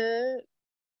try to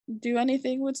do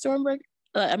anything with Stormbreaker.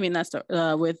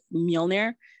 With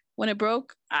Mjolnir when it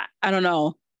broke. I don't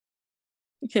know.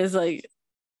 Because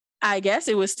I guess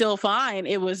it was still fine.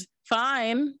 It was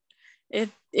fine.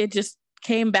 It just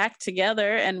came back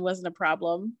together and wasn't a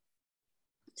problem.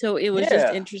 So it was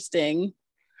just interesting.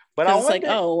 But I wonder,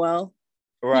 oh well.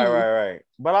 Right.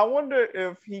 But I wonder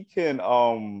if he can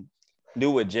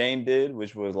do what Jane did,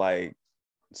 which was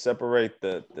separate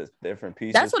the different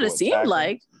pieces. That's what it seemed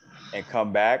like. And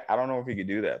come back. I don't know if he could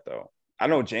do that though. I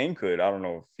know Jane could. I don't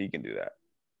know if he can do that.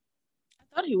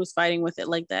 I thought he was fighting with it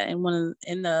like that in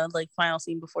the final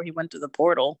scene before he went to the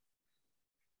portal.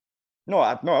 No,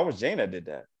 it was Jane that did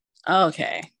that.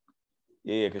 Okay.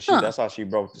 Yeah, because that's how she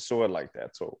broke the sword like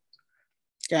that. So.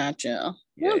 Gotcha.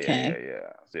 Yeah, okay.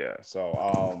 Yeah.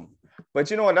 So,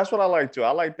 but you know what? That's what I like too. I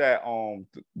like that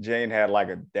Jane had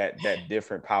that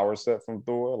different power set from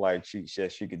Thor. Like she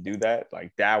could do that.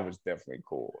 Like that was definitely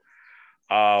cool.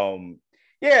 For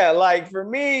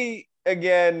me,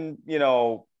 again,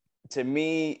 to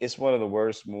me, it's one of the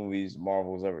worst movies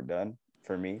Marvel's ever done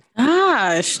for me.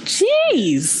 Gosh,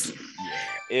 jeez.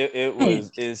 Yeah, it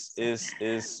was.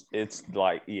 It's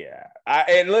like, yeah.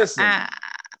 And listen,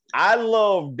 I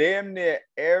love damn near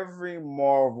every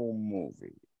Marvel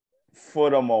movie for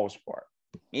the most part.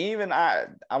 Even I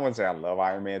wouldn't say I love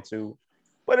Iron Man 2,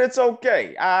 but it's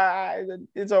okay.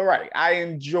 It's all right. I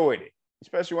enjoyed it,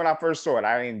 especially when I first saw it.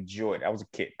 I enjoyed it. I was a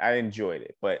kid. I enjoyed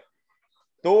it. But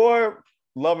Thor,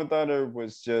 Love and Thunder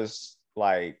was just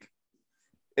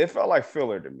it felt like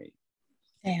filler to me.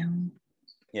 Damn.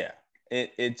 Yeah.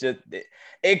 It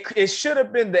should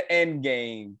have been the end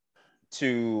game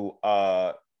to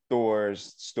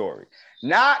Thor's story.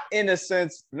 Not in a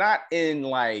sense, not in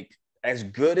as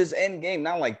good as Endgame,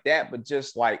 not like that, but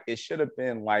just it should have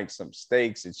been some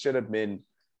stakes. It should have been,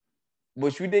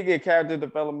 which we did get character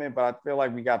development, but I feel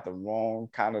like we got the wrong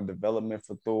kind of development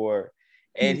for Thor.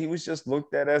 And he was just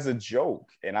looked at as a joke.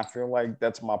 And I feel like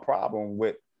that's my problem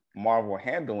with Marvel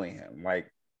handling him.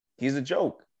 He's a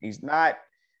joke. He's not.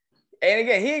 And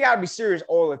again, he ain't got to be serious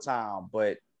all the time,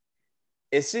 but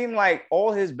it seemed like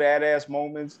all his badass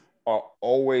moments are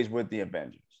always with the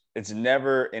Avengers. It's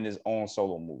never in his own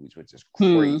solo movies, which is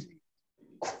crazy.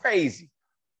 Crazy.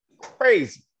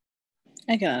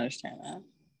 I can understand that.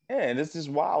 Yeah, and this is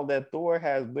wild that Thor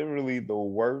has literally the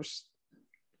worst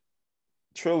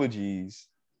trilogies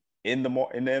in the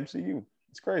MCU.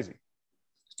 It's crazy.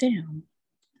 Damn.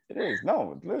 It is.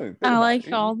 No, literally. I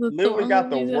like all the literally got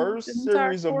the worst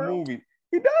series of movies.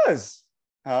 He does.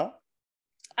 Huh?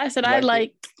 I said I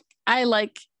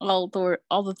like all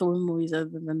the Thor movies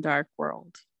other than Dark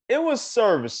World. It was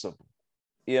serviceable,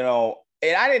 you know,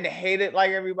 and I didn't hate it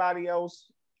like everybody else.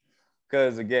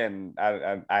 Because again,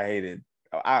 I hated.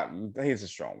 I hate's a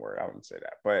strong word. I wouldn't say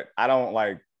that, but I don't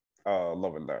like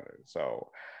Love and Thunder.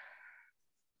 So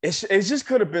it just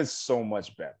could have been so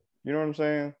much better. You know what I'm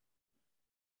saying?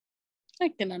 I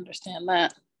can understand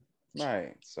that.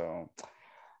 Right. So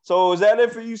is that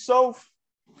it for you, Soph?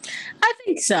 I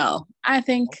think so. I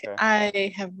think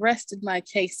I have rested my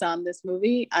case on this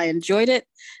movie. I enjoyed it.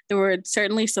 There were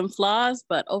certainly some flaws,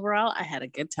 but overall, I had a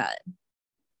good time.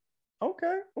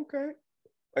 Okay.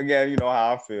 Again, you know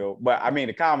how I feel. But I mean,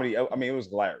 the comedy, I mean, it was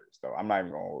hilarious, though. I'm not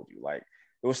even going to hold you. Like,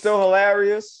 it was still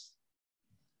hilarious.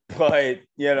 But,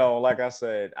 you know, like I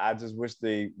said, I just wish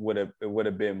it would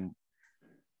have been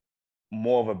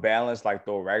more of a balance like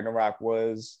Thor Ragnarok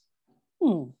was.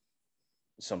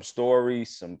 Some story,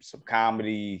 some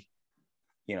comedy,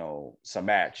 you know, some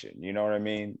action. You know what I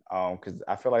mean? Because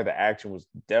I feel like the action was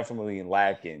definitely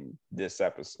lacking this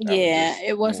episode. Yeah,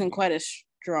 it wasn't quite as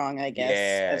strong, I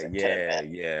guess.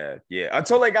 Yeah.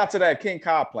 Until they got to that King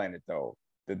Cobb planet, though,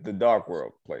 the Dark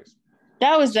World place.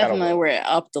 That was definitely where it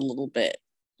upped a little bit.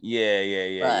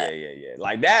 Yeah.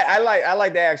 Like that, I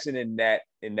like the action in that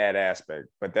aspect,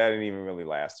 but that didn't even really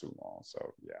last too long.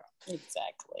 So yeah.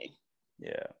 Exactly.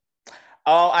 Yeah.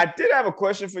 I did have a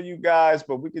question for you guys,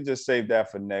 but we could just save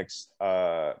that for the next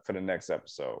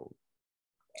episode.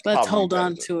 Let's hold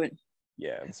on to it.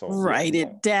 Yeah. So write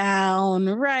it down.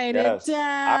 Write it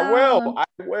down. I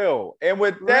will. And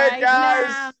with that,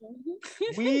 guys,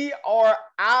 we are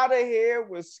out of here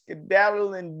with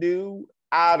Skedaddle and Do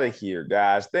out of here,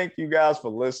 guys. Thank you guys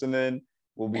for listening.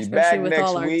 We'll be back with next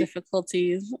all week. Our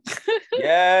difficulties.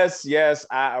 yes.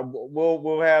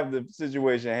 We'll have the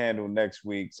situation handled next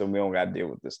week, so we don't got to deal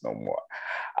with this no more.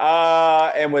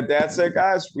 And with that said,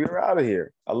 guys, we're out of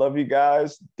here. I love you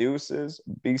guys. Deuces.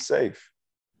 Be safe.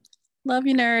 Love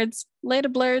you, nerds. Later,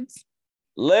 blurs.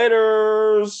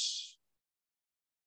 Laters.